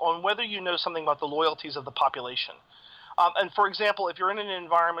 based on whether you know something about the loyalties of the population. And for example, if you're in an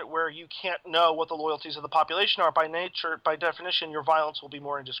environment where you can't know what the loyalties of the population are, by definition, your violence will be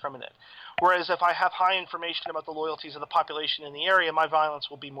more indiscriminate. Whereas if I have high information about the loyalties of the population in the area, my violence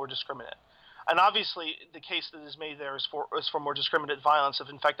will be more discriminate. And obviously, the case that is made there is for more discriminate violence, if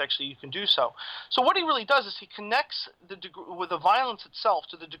in fact actually you can do so. So what he really does is he connects with the violence itself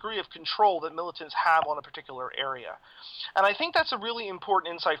to the degree of control that militants have on a particular area. And I think that's a really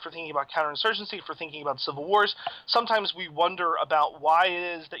important insight for thinking about counterinsurgency, for thinking about civil wars. Sometimes we wonder about why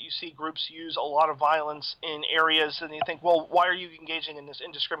it is that you see groups use a lot of violence in areas, and you think, well, why are you engaging in this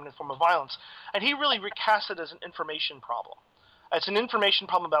indiscriminate form of violence? And he really recasts it as an information problem. It's an information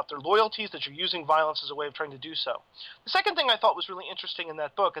problem about their loyalties, that you're using violence as a way of trying to do so. The second thing I thought was really interesting in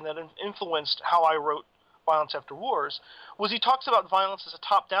that book, and that influenced how I wrote Violence After Wars, was he talks about violence as a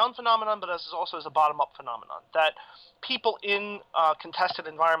top-down phenomenon, but also as a bottom-up phenomenon. That people in contested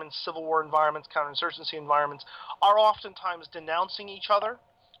environments, civil war environments, counterinsurgency environments, are oftentimes denouncing each other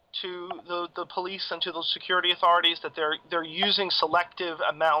to the police and to the security authorities, that they're using selective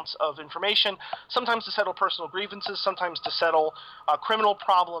amounts of information, sometimes to settle personal grievances, sometimes to settle criminal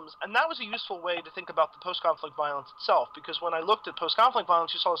problems. And that was a useful way to think about the post-conflict violence itself, because when I looked at post-conflict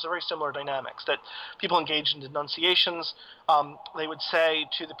violence, you saw some very similar dynamics, that people engaged in denunciations. They would say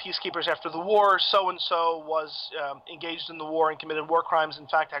to the peacekeepers after the war, so-and-so was engaged in the war and committed war crimes. In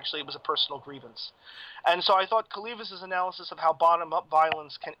fact, actually, it was a personal grievance. And so I thought Kahlifas' analysis of how bottom-up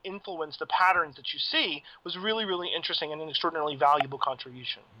violence can influence the patterns that you see was really, really interesting and an extraordinarily valuable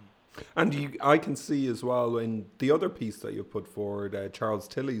contribution. And I can see as well in the other piece that you put forward, Charles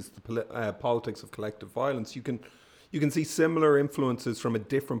Tilley's The Politics of Collective Violence, you can see similar influences from a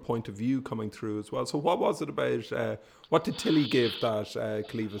different point of view coming through as well. So what was it about, what did Tilley give that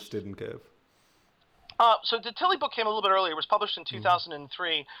Kahlifas didn't give? So the Tilley book came a little bit earlier. It was published in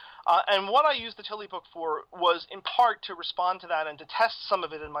 2003. And what I used the Tilley book for was in part to respond to that and to test some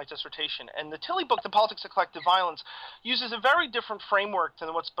of it in my dissertation. And the Tilley book, The Politics of Collective Violence, uses a very different framework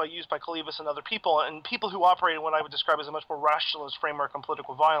than what's used by Kahlifas and other people, and people who operate in what I would describe as a much more rationalist framework on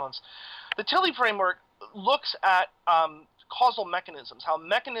political violence. The Tilley framework looks at causal mechanisms, how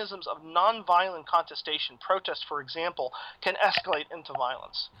mechanisms of nonviolent contestation, protest, for example, can escalate into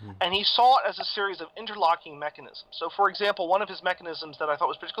violence. And he saw it as a series of interlocking mechanisms. So, for example, one of his mechanisms that I thought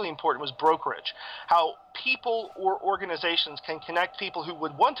was particularly important was brokerage, how people or organizations can connect people who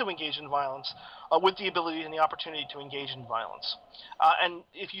would want to engage in violence with the ability and the opportunity to engage in violence. And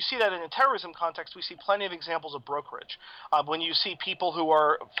if you see that in a terrorism context, we see plenty of examples of brokerage. When you see people who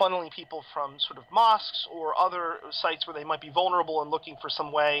are funneling people from sort of mosques or other sites where they might be vulnerable and looking for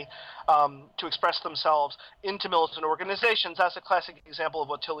some way to express themselves into militant organizations, that's a classic example of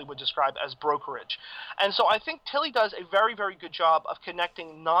what Tilley would describe as brokerage. And so I think Tilley does a very, very good job of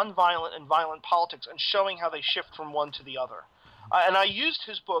connecting nonviolent and violent politics and showing how they shift from one to the other. And I used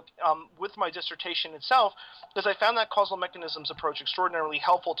his book with my dissertation itself because I found that causal mechanisms approach extraordinarily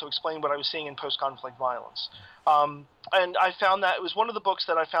helpful to explain what I was seeing in post-conflict violence. And I found that it was one of the books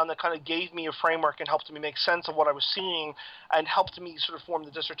that I found that kind of gave me a framework and helped me make sense of what I was seeing and helped me sort of form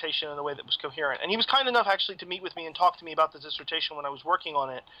the dissertation in a way that was coherent. And he was kind enough actually to meet with me and talk to me about the dissertation when I was working on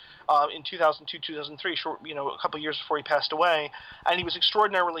it in 2002, 2003, a couple of years before he passed away. And he was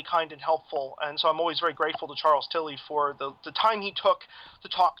extraordinarily kind and helpful. And so I'm always very grateful to Charles Tilly for the time he took to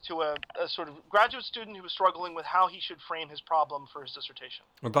talk to a sort of graduate student who was struggling with how he should frame his problem for his dissertation.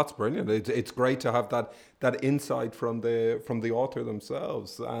 Well, that's brilliant. It's great to have that insight from the author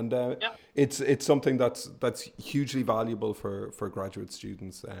themselves, and it's something that's hugely valuable for graduate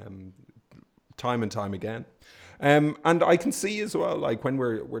students, time and time again. And I can see as well, like when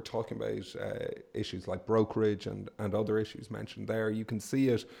we're talking about issues like brokerage and other issues mentioned there, you can see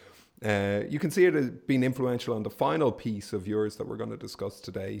it. You can see it as being influential on the final piece of yours that we're going to discuss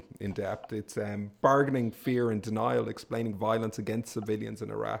today in depth. It's Bargaining, Fear and Denial, Explaining Violence Against Civilians in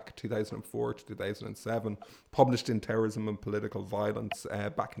Iraq, 2004 to 2007, published in Terrorism and Political Violence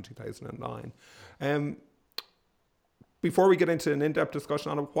back in 2009. Before we get into an in-depth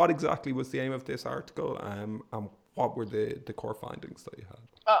discussion on it, what exactly was the aim of this article, and what were the core findings that you had?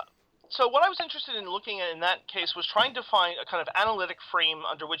 So what I was interested in looking at in that case was trying to find a kind of analytic frame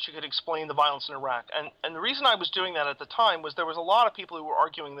under which you could explain the violence in Iraq. And the reason I was doing that at the time was there was a lot of people who were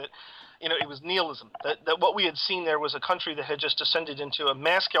arguing that, it was nihilism, that what we had seen there was a country that had just descended into a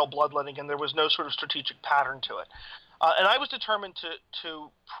mass-scale bloodletting and there was no sort of strategic pattern to it. And I was determined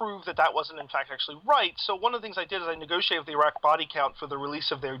to prove that wasn't in fact actually right. So one of the things I did is I negotiated with the Iraq body count for the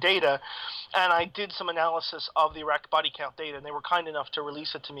release of their data, and I did some analysis of the Iraq body count data, and they were kind enough to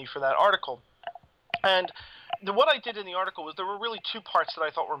release it to me for that article. And what I did in the article was there were really two parts that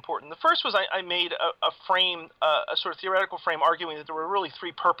I thought were important. The first was I made a frame, a sort of theoretical frame, arguing that there were really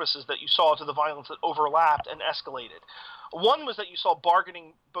three purposes that you saw to the violence that overlapped and escalated. One was that you saw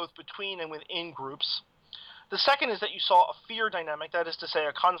bargaining both between and within groups. The second is that you saw a fear dynamic, that is to say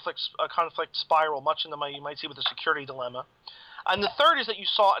a conflict spiral, much in the way you might see with a security dilemma. And the third is that you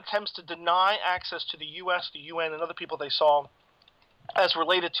saw attempts to deny access to the U.S., the UN, and other people they saw as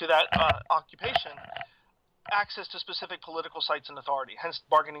related to that occupation, access to specific political sites and authority, hence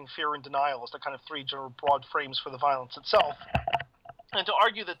bargaining, fear, and denial as the kind of three general broad frames for the violence itself. And to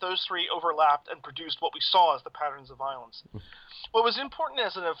argue that those three overlapped and produced what we saw as the patterns of violence. What was important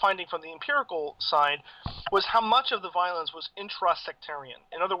as a finding from the empirical side was how much of the violence was intra-sectarian.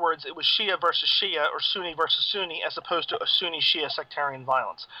 In other words, it was Shia versus Shia or Sunni versus Sunni as opposed to a Sunni-Shia sectarian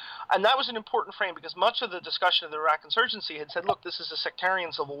violence. And that was an important frame because much of the discussion of the Iraq insurgency had said, look, this is a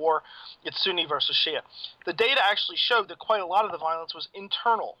sectarian civil war, it's Sunni versus Shia. The data actually showed that quite a lot of the violence was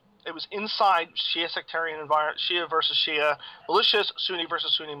internal. It was inside Shia sectarian environment, Shia versus Shia militias, Sunni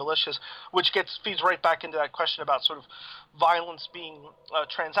versus Sunni militias, which feeds right back into that question about sort of violence being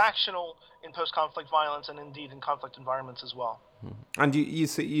transactional in post-conflict violence and indeed in conflict environments as well. And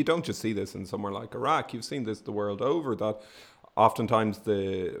you don't just see this in somewhere like Iraq. You've seen this the world over, that oftentimes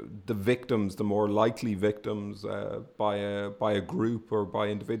the victims, the more likely victims by a group or by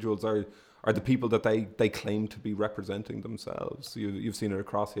individuals are the people that they claim to be representing themselves. You've seen it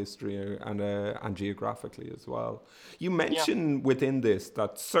across history and geographically as well. You mention within this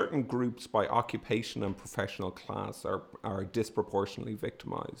that certain groups by occupation and professional class are disproportionately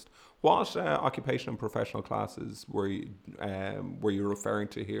victimized. What occupation and professional classes were you referring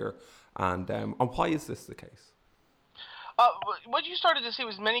to here, and why is this the case? What you started to see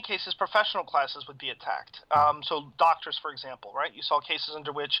was in many cases professional classes would be attacked. So doctors, for example, right? You saw cases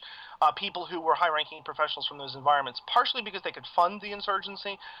under which people who were high-ranking professionals from those environments, partially because they could fund the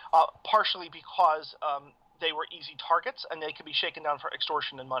insurgency, partially because they were easy targets and they could be shaken down for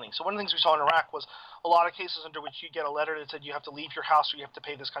extortion and money. So one of the things we saw in Iraq was a lot of cases under which you get a letter that said you have to leave your house or you have to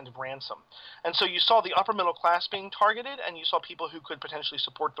pay this kind of ransom. And so you saw the upper middle class being targeted, and you saw people who could potentially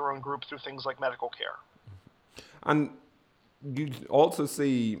support their own group through things like medical care. And you also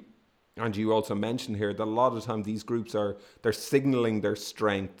see, and you also mentioned here, that a lot of the time these groups they're signaling their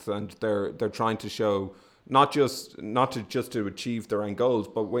strength, and they're trying to show not just to achieve their own goals,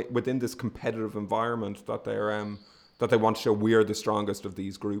 but within this competitive environment that they want to show we're the strongest of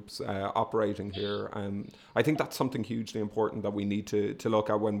these groups operating here. And I think that's something hugely important that we need to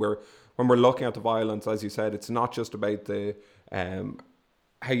look at when we're looking at the violence. As you said, it's not just about the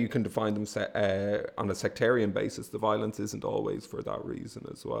how you can define them on a sectarian basis. The violence isn't always for that reason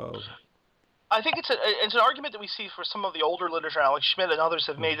as well. I think it's an argument that we see for some of the older literature. Alex Schmidt and others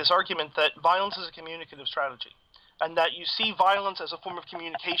have made this argument that violence is a communicative strategy, and that you see violence as a form of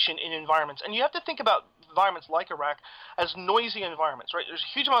communication in environments. And you have to think about environments like Iraq as noisy environments, right? There's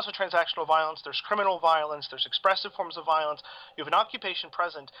huge amounts of transactional violence, there's criminal violence, there's expressive forms of violence, you have an occupation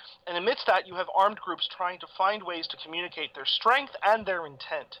present, and amidst that you have armed groups trying to find ways to communicate their strength and their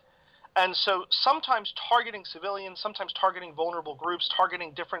intent. And so sometimes targeting civilians, sometimes targeting vulnerable groups,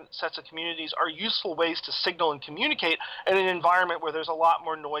 targeting different sets of communities are useful ways to signal and communicate in an environment where there's a lot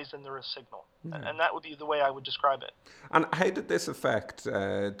more noise than there is signal. Mm-hmm. And that would be the way I would describe it. And how did this affect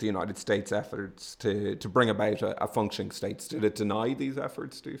the United States' efforts to bring about a functioning state? Did it deny these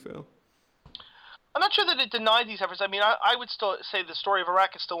efforts, do you feel? I'm not sure that it denied these efforts. I mean, I would still say the story of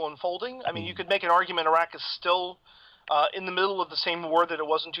Iraq is still unfolding. I mean, you could make an argument Iraq is still in the middle of the same war that it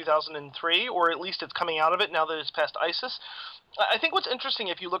was in 2003, or at least it's coming out of it now that it's past ISIS. I think what's interesting,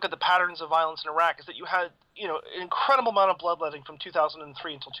 if you look at the patterns of violence in Iraq, is that you had, an incredible amount of bloodletting from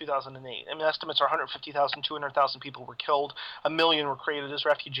 2003 until 2008. I mean, estimates are 150,000, 200,000 people were killed, 1 million were created as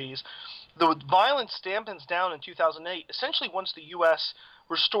refugees. The violence dampens down in 2008, essentially once the U.S.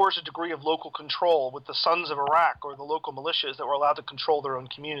 restores a degree of local control with the Sons of Iraq or the local militias that were allowed to control their own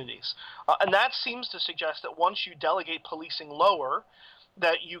communities. And that seems to suggest that once you delegate policing lower,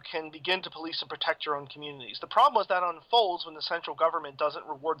 that you can begin to police and protect your own communities. The problem is that unfolds when the central government doesn't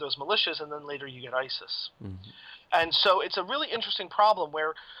reward those militias, and then later you get ISIS. Mm-hmm. And so it's a really interesting problem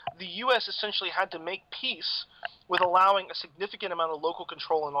where the U.S. essentially had to make peace with allowing a significant amount of local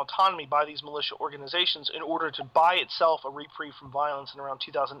control and autonomy by these militia organizations in order to buy itself a reprieve from violence in around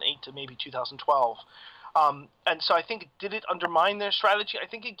 2008 to maybe 2012. And so I think, did it undermine their strategy? I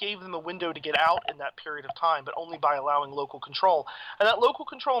think it gave them a window to get out in that period of time, but only by allowing local control. And that local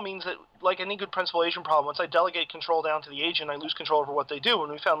control means that, like any good principal agent problem, once I delegate control down to the agent, I lose control over what they do.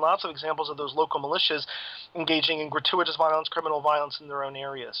 And we found lots of examples of those local militias engaging in gratuitous violence, criminal violence in their own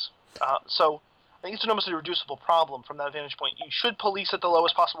areas. So I think it's an almost irreducible problem from that vantage point. You should police at the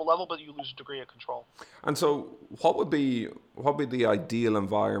lowest possible level, but you lose a degree of control. And so what would be the ideal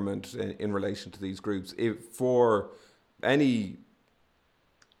environment in relation to these groups if for any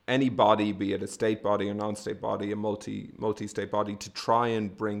body, be it a state body or non-state body, a multi-state body, to try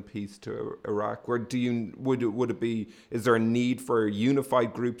and bring peace to Iraq? Where would it be? Is there a need for a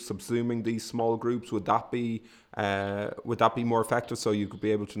unified group subsuming these small groups? Would that be more effective, so you could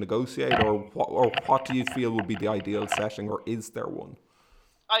be able to negotiate, or what do you feel would be the ideal setting, or is there one?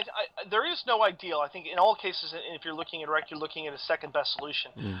 There is no ideal. I think in all cases, if you're looking at Iraq, you're looking at a second best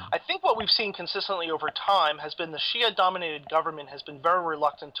solution. I think what we've seen consistently over time has been the Shia-dominated government has been very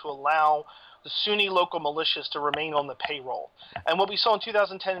reluctant to allow the Sunni local militias to remain on the payroll. And what we saw in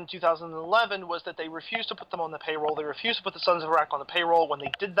 2010 and 2011 was that they refused to put them on the payroll. They refused to put the Sons of Iraq on the payroll. When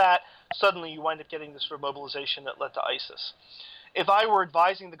they did that, suddenly you wind up getting this sort of mobilization that led to ISIS. If I were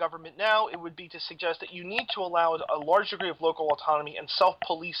advising the government now, it would be to suggest that you need to allow a large degree of local autonomy and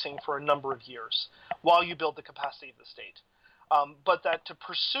self-policing for a number of years while you build the capacity of the state. But that to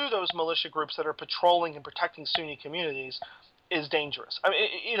pursue those militia groups that are patrolling and protecting Sunni communities is dangerous. I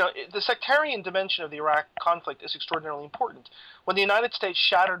mean, the sectarian dimension of the Iraq conflict is extraordinarily important. When the United States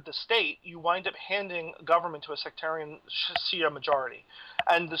shattered the state, you wind up handing government to a sectarian Shia majority.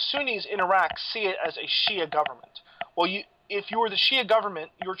 And the Sunnis in Iraq see it as a Shia government. Well, if you were the Shia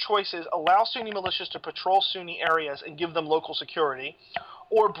government, your choice is allow Sunni militias to patrol Sunni areas and give them local security,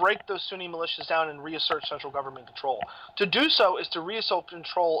 or break those Sunni militias down and reassert central government control. To do so is to reassert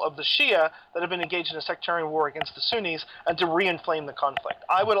control of the Shia that have been engaged in a sectarian war against the Sunnis and to re-inflame the conflict.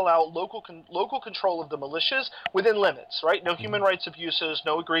 I would allow local control of the militias within limits, right? No human rights abuses,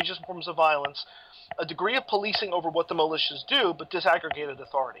 no egregious forms of violence, a degree of policing over what the militias do, but disaggregated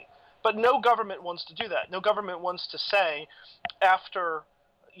authority. But no government wants to do that. No government wants to say, after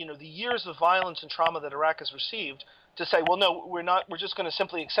the years of violence and trauma that Iraq has received, to say, well, no, we're just going to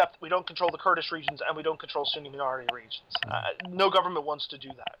simply accept we don't control the Kurdish regions and we don't control Sunni minority regions. No government wants to do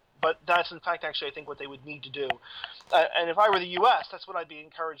that. But that's, in fact, actually, I think what they would need to do. And if I were the U.S., that's what I'd be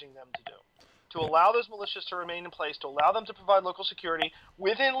encouraging them to do. To allow those militias to remain in place, to allow them to provide local security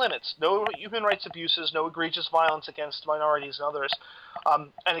within limits, no human rights abuses, no egregious violence against minorities and others,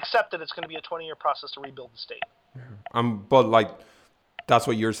 and accept that it's going to be a 20-year process to rebuild the state. But that's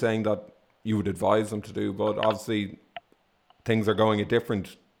what you're saying that you would advise them to do, but obviously things are going a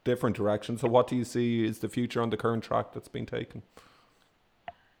different direction. So what do you see is the future on the current track that's been taken?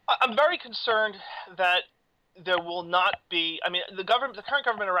 I'm very concerned that there will not be. I mean, the current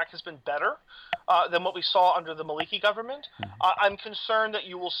government in Iraq has been better than what we saw under the Maliki government. I'm concerned that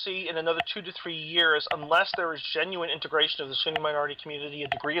you will see in another 2 to 3 years, unless there is genuine integration of the Sunni minority community, a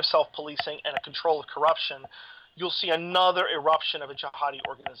degree of self-policing, and a control of corruption, you'll see another eruption of a jihadi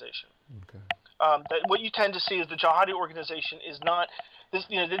organization. Okay. That what you tend to see is the jihadi organization is not This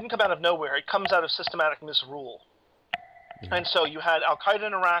didn't come out of nowhere. It comes out of systematic misrule. And so you had Al-Qaeda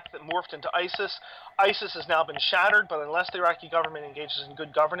in Iraq that morphed into ISIS. ISIS has now been shattered, but unless the Iraqi government engages in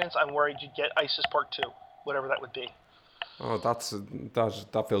good governance, I'm worried you'd get ISIS Part 2, whatever that would be. Oh,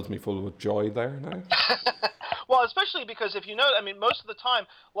 that fills me full with joy there now. Well, especially because if you know, most of the time,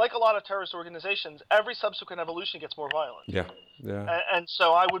 like a lot of terrorist organizations, every subsequent evolution gets more violent. Yeah. And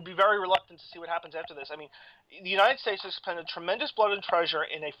so I would be very reluctant to see what happens after this. The United States has expended tremendous blood and treasure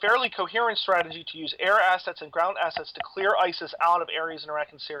in a fairly coherent strategy to use air assets and ground assets to clear ISIS out of areas in Iraq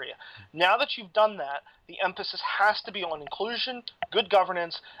and Syria. Now that you've done that, the emphasis has to be on inclusion, good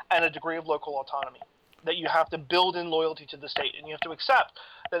governance, and a degree of local autonomy. That you have to build in loyalty to the state, and you have to accept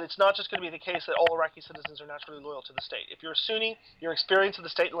that it's not just going to be the case that all Iraqi citizens are naturally loyal to the state. If you're a Sunni, your experience of the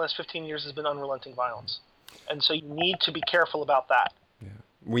state in the last 15 years has been unrelenting violence. And so you need to be careful about that. Yeah.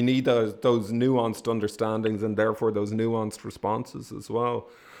 We need those nuanced understandings and therefore those nuanced responses as well.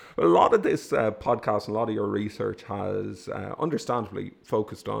 A lot of this podcast and a lot of your research has understandably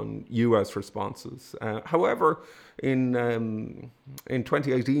focused on US responses. However, in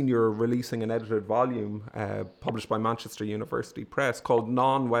 2018, you're releasing an edited volume published by Manchester University Press called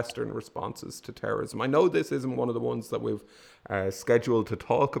Non-Western Responses to Terrorism. I know this isn't one of the ones that we've scheduled to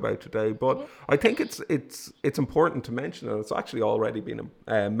talk about today, but I think it's important to mention, and it's actually already been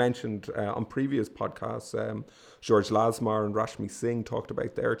mentioned on previous podcasts. George Lasmar and Rashmi Singh talked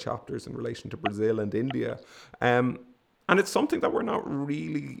about their chapters in relation to Brazil and India. And it's something that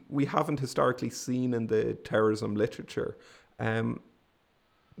we haven't historically seen in the terrorism literature.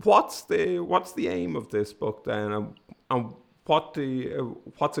 What's the aim of this book then, and what's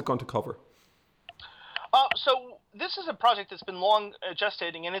it going to cover? So this is a project that's been long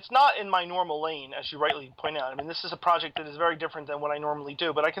gestating, and it's not in my normal lane, as you rightly point out. This is a project that is very different than what I normally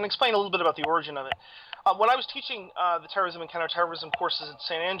do, but I can explain a little bit about the origin of it. When I was teaching the terrorism and counterterrorism courses at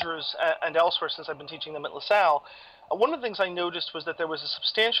St. Andrews and elsewhere, since I've been teaching them at LaSalle, one of the things I noticed was that there was a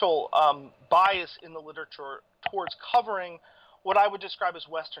substantial bias in the literature towards covering what I would describe as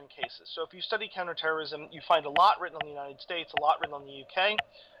Western cases. So if you study counterterrorism, you find a lot written on the United States, a lot written on the UK.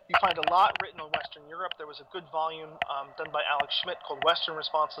 You find a lot written on Western Europe. There was a good volume done by Alex Schmidt called Western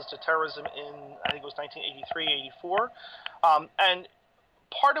Responses to Terrorism in, I think it was 1983, 84. And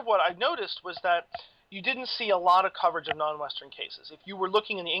part of what I noticed was that you didn't see a lot of coverage of non-Western cases. If you were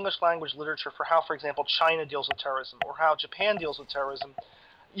looking in the English language literature for how, for example, China deals with terrorism or how Japan deals with terrorism,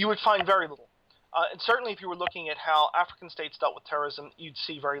 you would find very little. And certainly if you were looking at how African states dealt with terrorism, you'd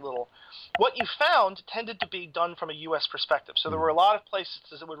see very little. What you found tended to be done from a U.S. perspective. So there were a lot of places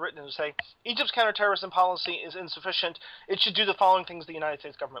that were written to say, Egypt's counterterrorism policy is insufficient. It should do the following things the United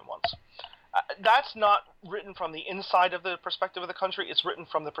States government wants. That's not written from the inside of the perspective of the country. It's written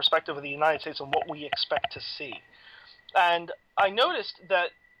from the perspective of the United States and what we expect to see. And I noticed that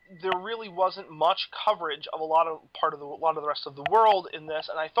there really wasn't much coverage of a lot of the rest of the world in this,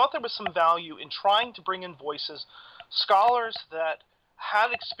 and I thought there was some value in trying to bring in voices, scholars that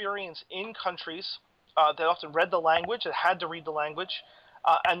had experience in countries that often read the language, that had to read the language,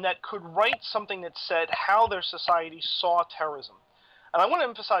 and that could write something that said how their society saw terrorism. And I want to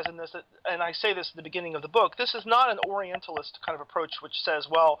emphasize in this, and I say this at the beginning of the book, this is not an Orientalist kind of approach which says,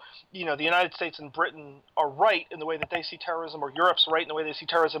 well, the United States and Britain are right in the way that they see terrorism, or Europe's right in the way they see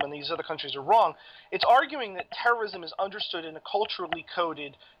terrorism, and these other countries are wrong. It's arguing that terrorism is understood in a culturally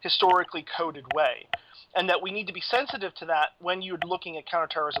coded, historically coded way, and that we need to be sensitive to that when you're looking at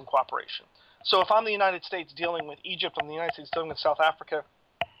counterterrorism cooperation. So if I'm the United States dealing with Egypt, I'm the United States dealing with South Africa,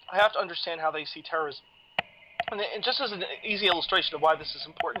 I have to understand how they see terrorism. And just as an easy illustration of why this is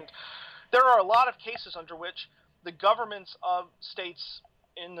important, there are a lot of cases under which the governments of states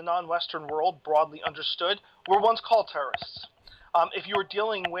in the non-Western world, broadly understood, were once called terrorists. If you were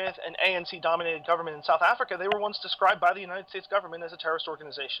dealing with an ANC-dominated government in South Africa, they were once described by the United States government as a terrorist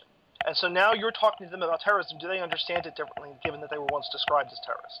organization. And so now you're talking to them about terrorism. Do they understand it differently, given that they were once described as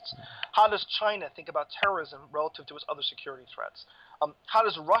terrorists? How does China think about terrorism relative to its other security threats? How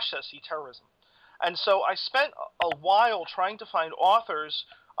does Russia see terrorism? And so I spent a while trying to find authors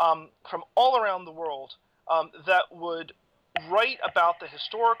from all around the world that would write about the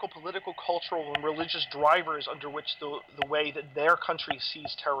historical, political, cultural, and religious drivers under which the way that their country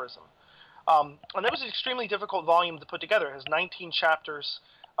sees terrorism. And that was an extremely difficult volume to put together. It has 19 chapters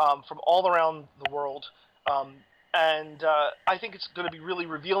from all around the world. And I think it's going to be really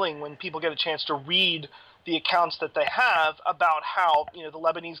revealing when people get a chance to read the accounts that they have about how the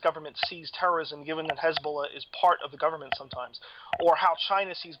Lebanese government sees terrorism, given that Hezbollah is part of the government sometimes, or how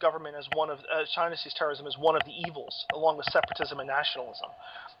China sees China sees terrorism as one of the evils, along with separatism and nationalism.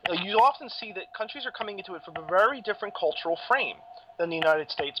 You often see that countries are coming into it from a very different cultural frame than the United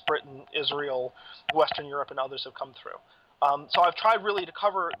States, Britain, Israel, Western Europe, and others have come through. So I've tried really to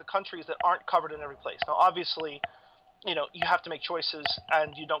cover the countries that aren't covered in every place. Now, obviously, you have to make choices,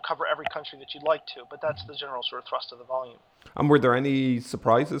 and you don't cover every country that you'd like to, but that's the general sort of thrust of the volume. And were there any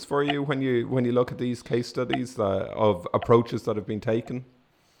surprises for you when you look at these case studies of approaches that have been taken?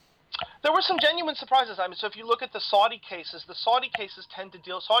 There were some genuine surprises. So if you look at the Saudi cases tend to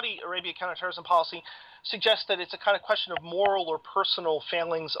Saudi Arabia counterterrorism policy suggests that it's a kind of question of moral or personal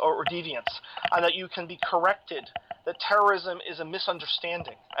failings or deviance, and that you can be corrected, that terrorism is a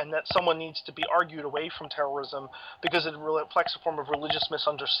misunderstanding, and that someone needs to be argued away from terrorism because it reflects a form of religious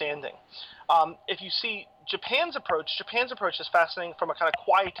misunderstanding. If you see Japan's approach is fascinating from a kind of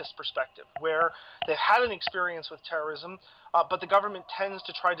quietist perspective, where they've had an experience with terrorism, but the government tends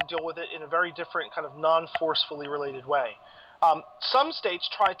to try to deal with it in a very different kind of non-forcefully related way. Some states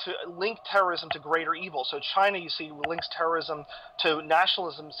try to link terrorism to greater evil. So China, you see, links terrorism to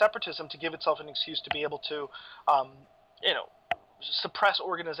nationalism, separatism, to give itself an excuse to be able to, suppress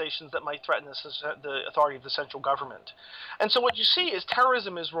organizations that might threaten the authority of the central government. And so what you see is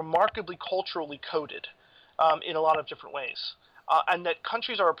terrorism is remarkably culturally coded in a lot of different ways. And that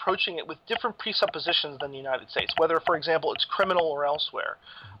countries are approaching it with different presuppositions than the United States, whether, for example, it's criminal or elsewhere,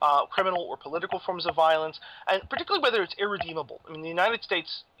 criminal or political forms of violence, and particularly whether it's irredeemable. I mean, the United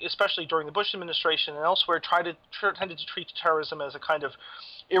States, especially during the Bush administration and elsewhere, tended to treat terrorism as a kind of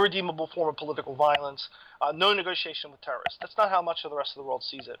irredeemable form of political violence, no negotiation with terrorists. That's not how much of the rest of the world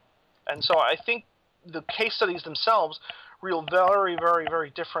sees it. And so I think the case studies themselves reveal very, very, very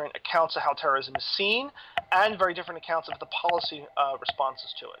different accounts of how terrorism is seen, and very different accounts of the policy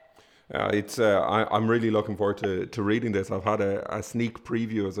responses to it. I'm really looking forward to reading this. I've had a sneak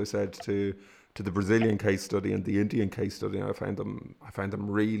preview, as I said, to the Brazilian case study and the Indian case study, and I found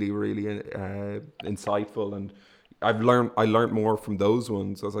them really, really insightful, and I learned more from those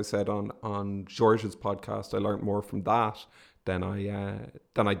ones. As I said on George's podcast, I learned more from that than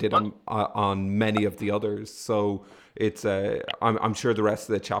I did on many of the others. So it's I'm sure the rest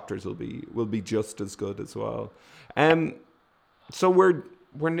of the chapters will be just as good as well. So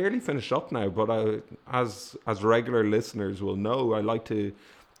we're nearly finished up now, but as regular listeners will know, I like to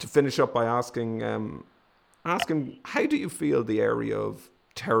finish up by asking how do you feel the area of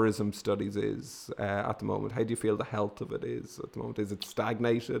terrorism studies is at the moment? How do you feel the health of it is at the moment? Is it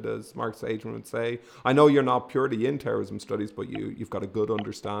stagnated, as Mark Sageman would say? I know you're not purely in terrorism studies, but you've got a good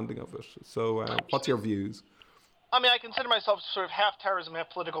understanding of it. So what's your views? I mean, I consider myself sort of half terrorism, half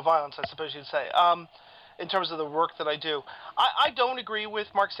political violence, I suppose you'd say, in terms of the work that I do. I don't agree with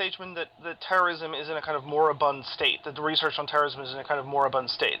Mark Sageman that terrorism is in a kind of moribund state, that the research on terrorism is in a kind of moribund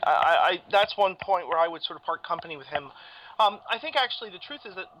state. That's one point where I would sort of part company with him. I think actually the truth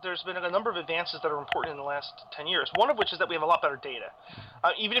is that there's been a number of advances that are important in the last 10 years, one of which is that we have a lot better data.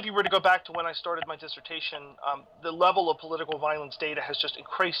 Even if you were to go back to when I started my dissertation, the level of political violence data has just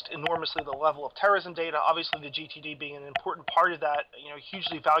increased enormously, the level of terrorism data, obviously the GTD being an important part of that,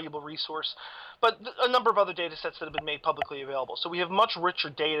 hugely valuable resource, but a number of other data sets that have been made publicly available. So we have much richer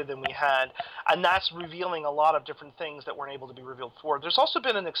data than we had, and that's revealing a lot of different things that weren't able to be revealed before. There's also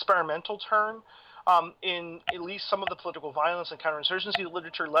been an experimental turn in at least some of the political violence and counterinsurgency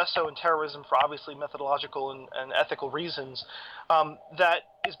literature, less so in terrorism for obviously methodological and ethical reasons, that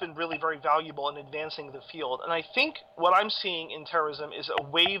has been really very valuable in advancing the field. And I think what I'm seeing in terrorism is a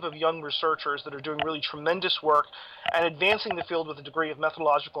wave of young researchers that are doing really tremendous work and advancing the field with a degree of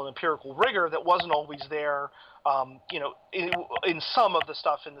methodological and empirical rigor that wasn't always there in some of the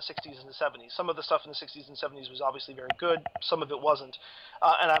stuff in the 60s and the 70s. Some of the stuff in the 60s and 70s was obviously very good. Some of it wasn't.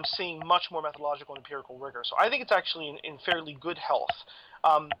 And I'm seeing much more methodological and empirical rigor. So I think it's actually in fairly good health.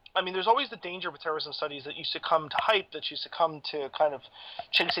 I mean, there's always the danger with terrorism studies that you succumb to hype, that you succumb to kind of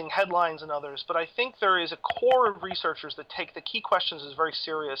chasing headlines and others. But I think there is a core of researchers that take the key questions as very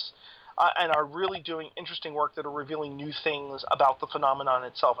serious and are really doing interesting work that are revealing new things about the phenomenon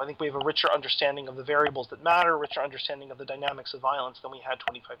itself. I think we have a richer understanding of the variables that matter, a richer understanding of the dynamics of violence than we had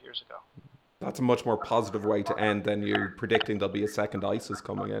 25 years ago. That's a much more positive way to end than you predicting there'll be a second ISIS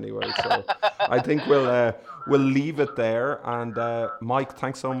coming anyway. So I think we'll leave it there. And Mike,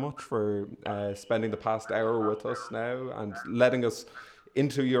 thanks so much for spending the past hour with us now and letting us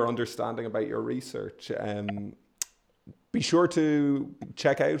into your understanding about your research. Be sure to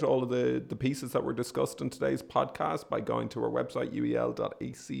check out all of the pieces that were discussed in today's podcast by going to our website,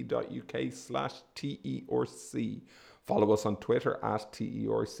 uel.ac.uk/TERC. Follow us on Twitter at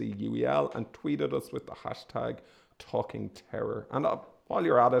TERCUEL and tweet at us with the hashtag #TalkingTerror. And while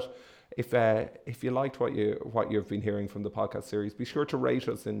you're at it, if you liked what you've been hearing from the podcast series, be sure to rate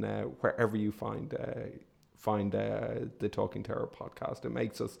us in wherever you find the Talking Terror podcast. It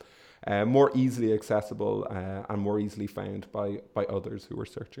makes us more easily accessible and more easily found by others who are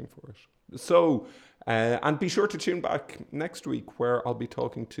searching for it. So, and be sure to tune back next week where I'll be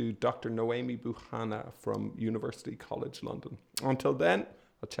talking to Dr. Noemi Buhana from University College London. Until then,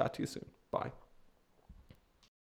 I'll chat to you soon. Bye.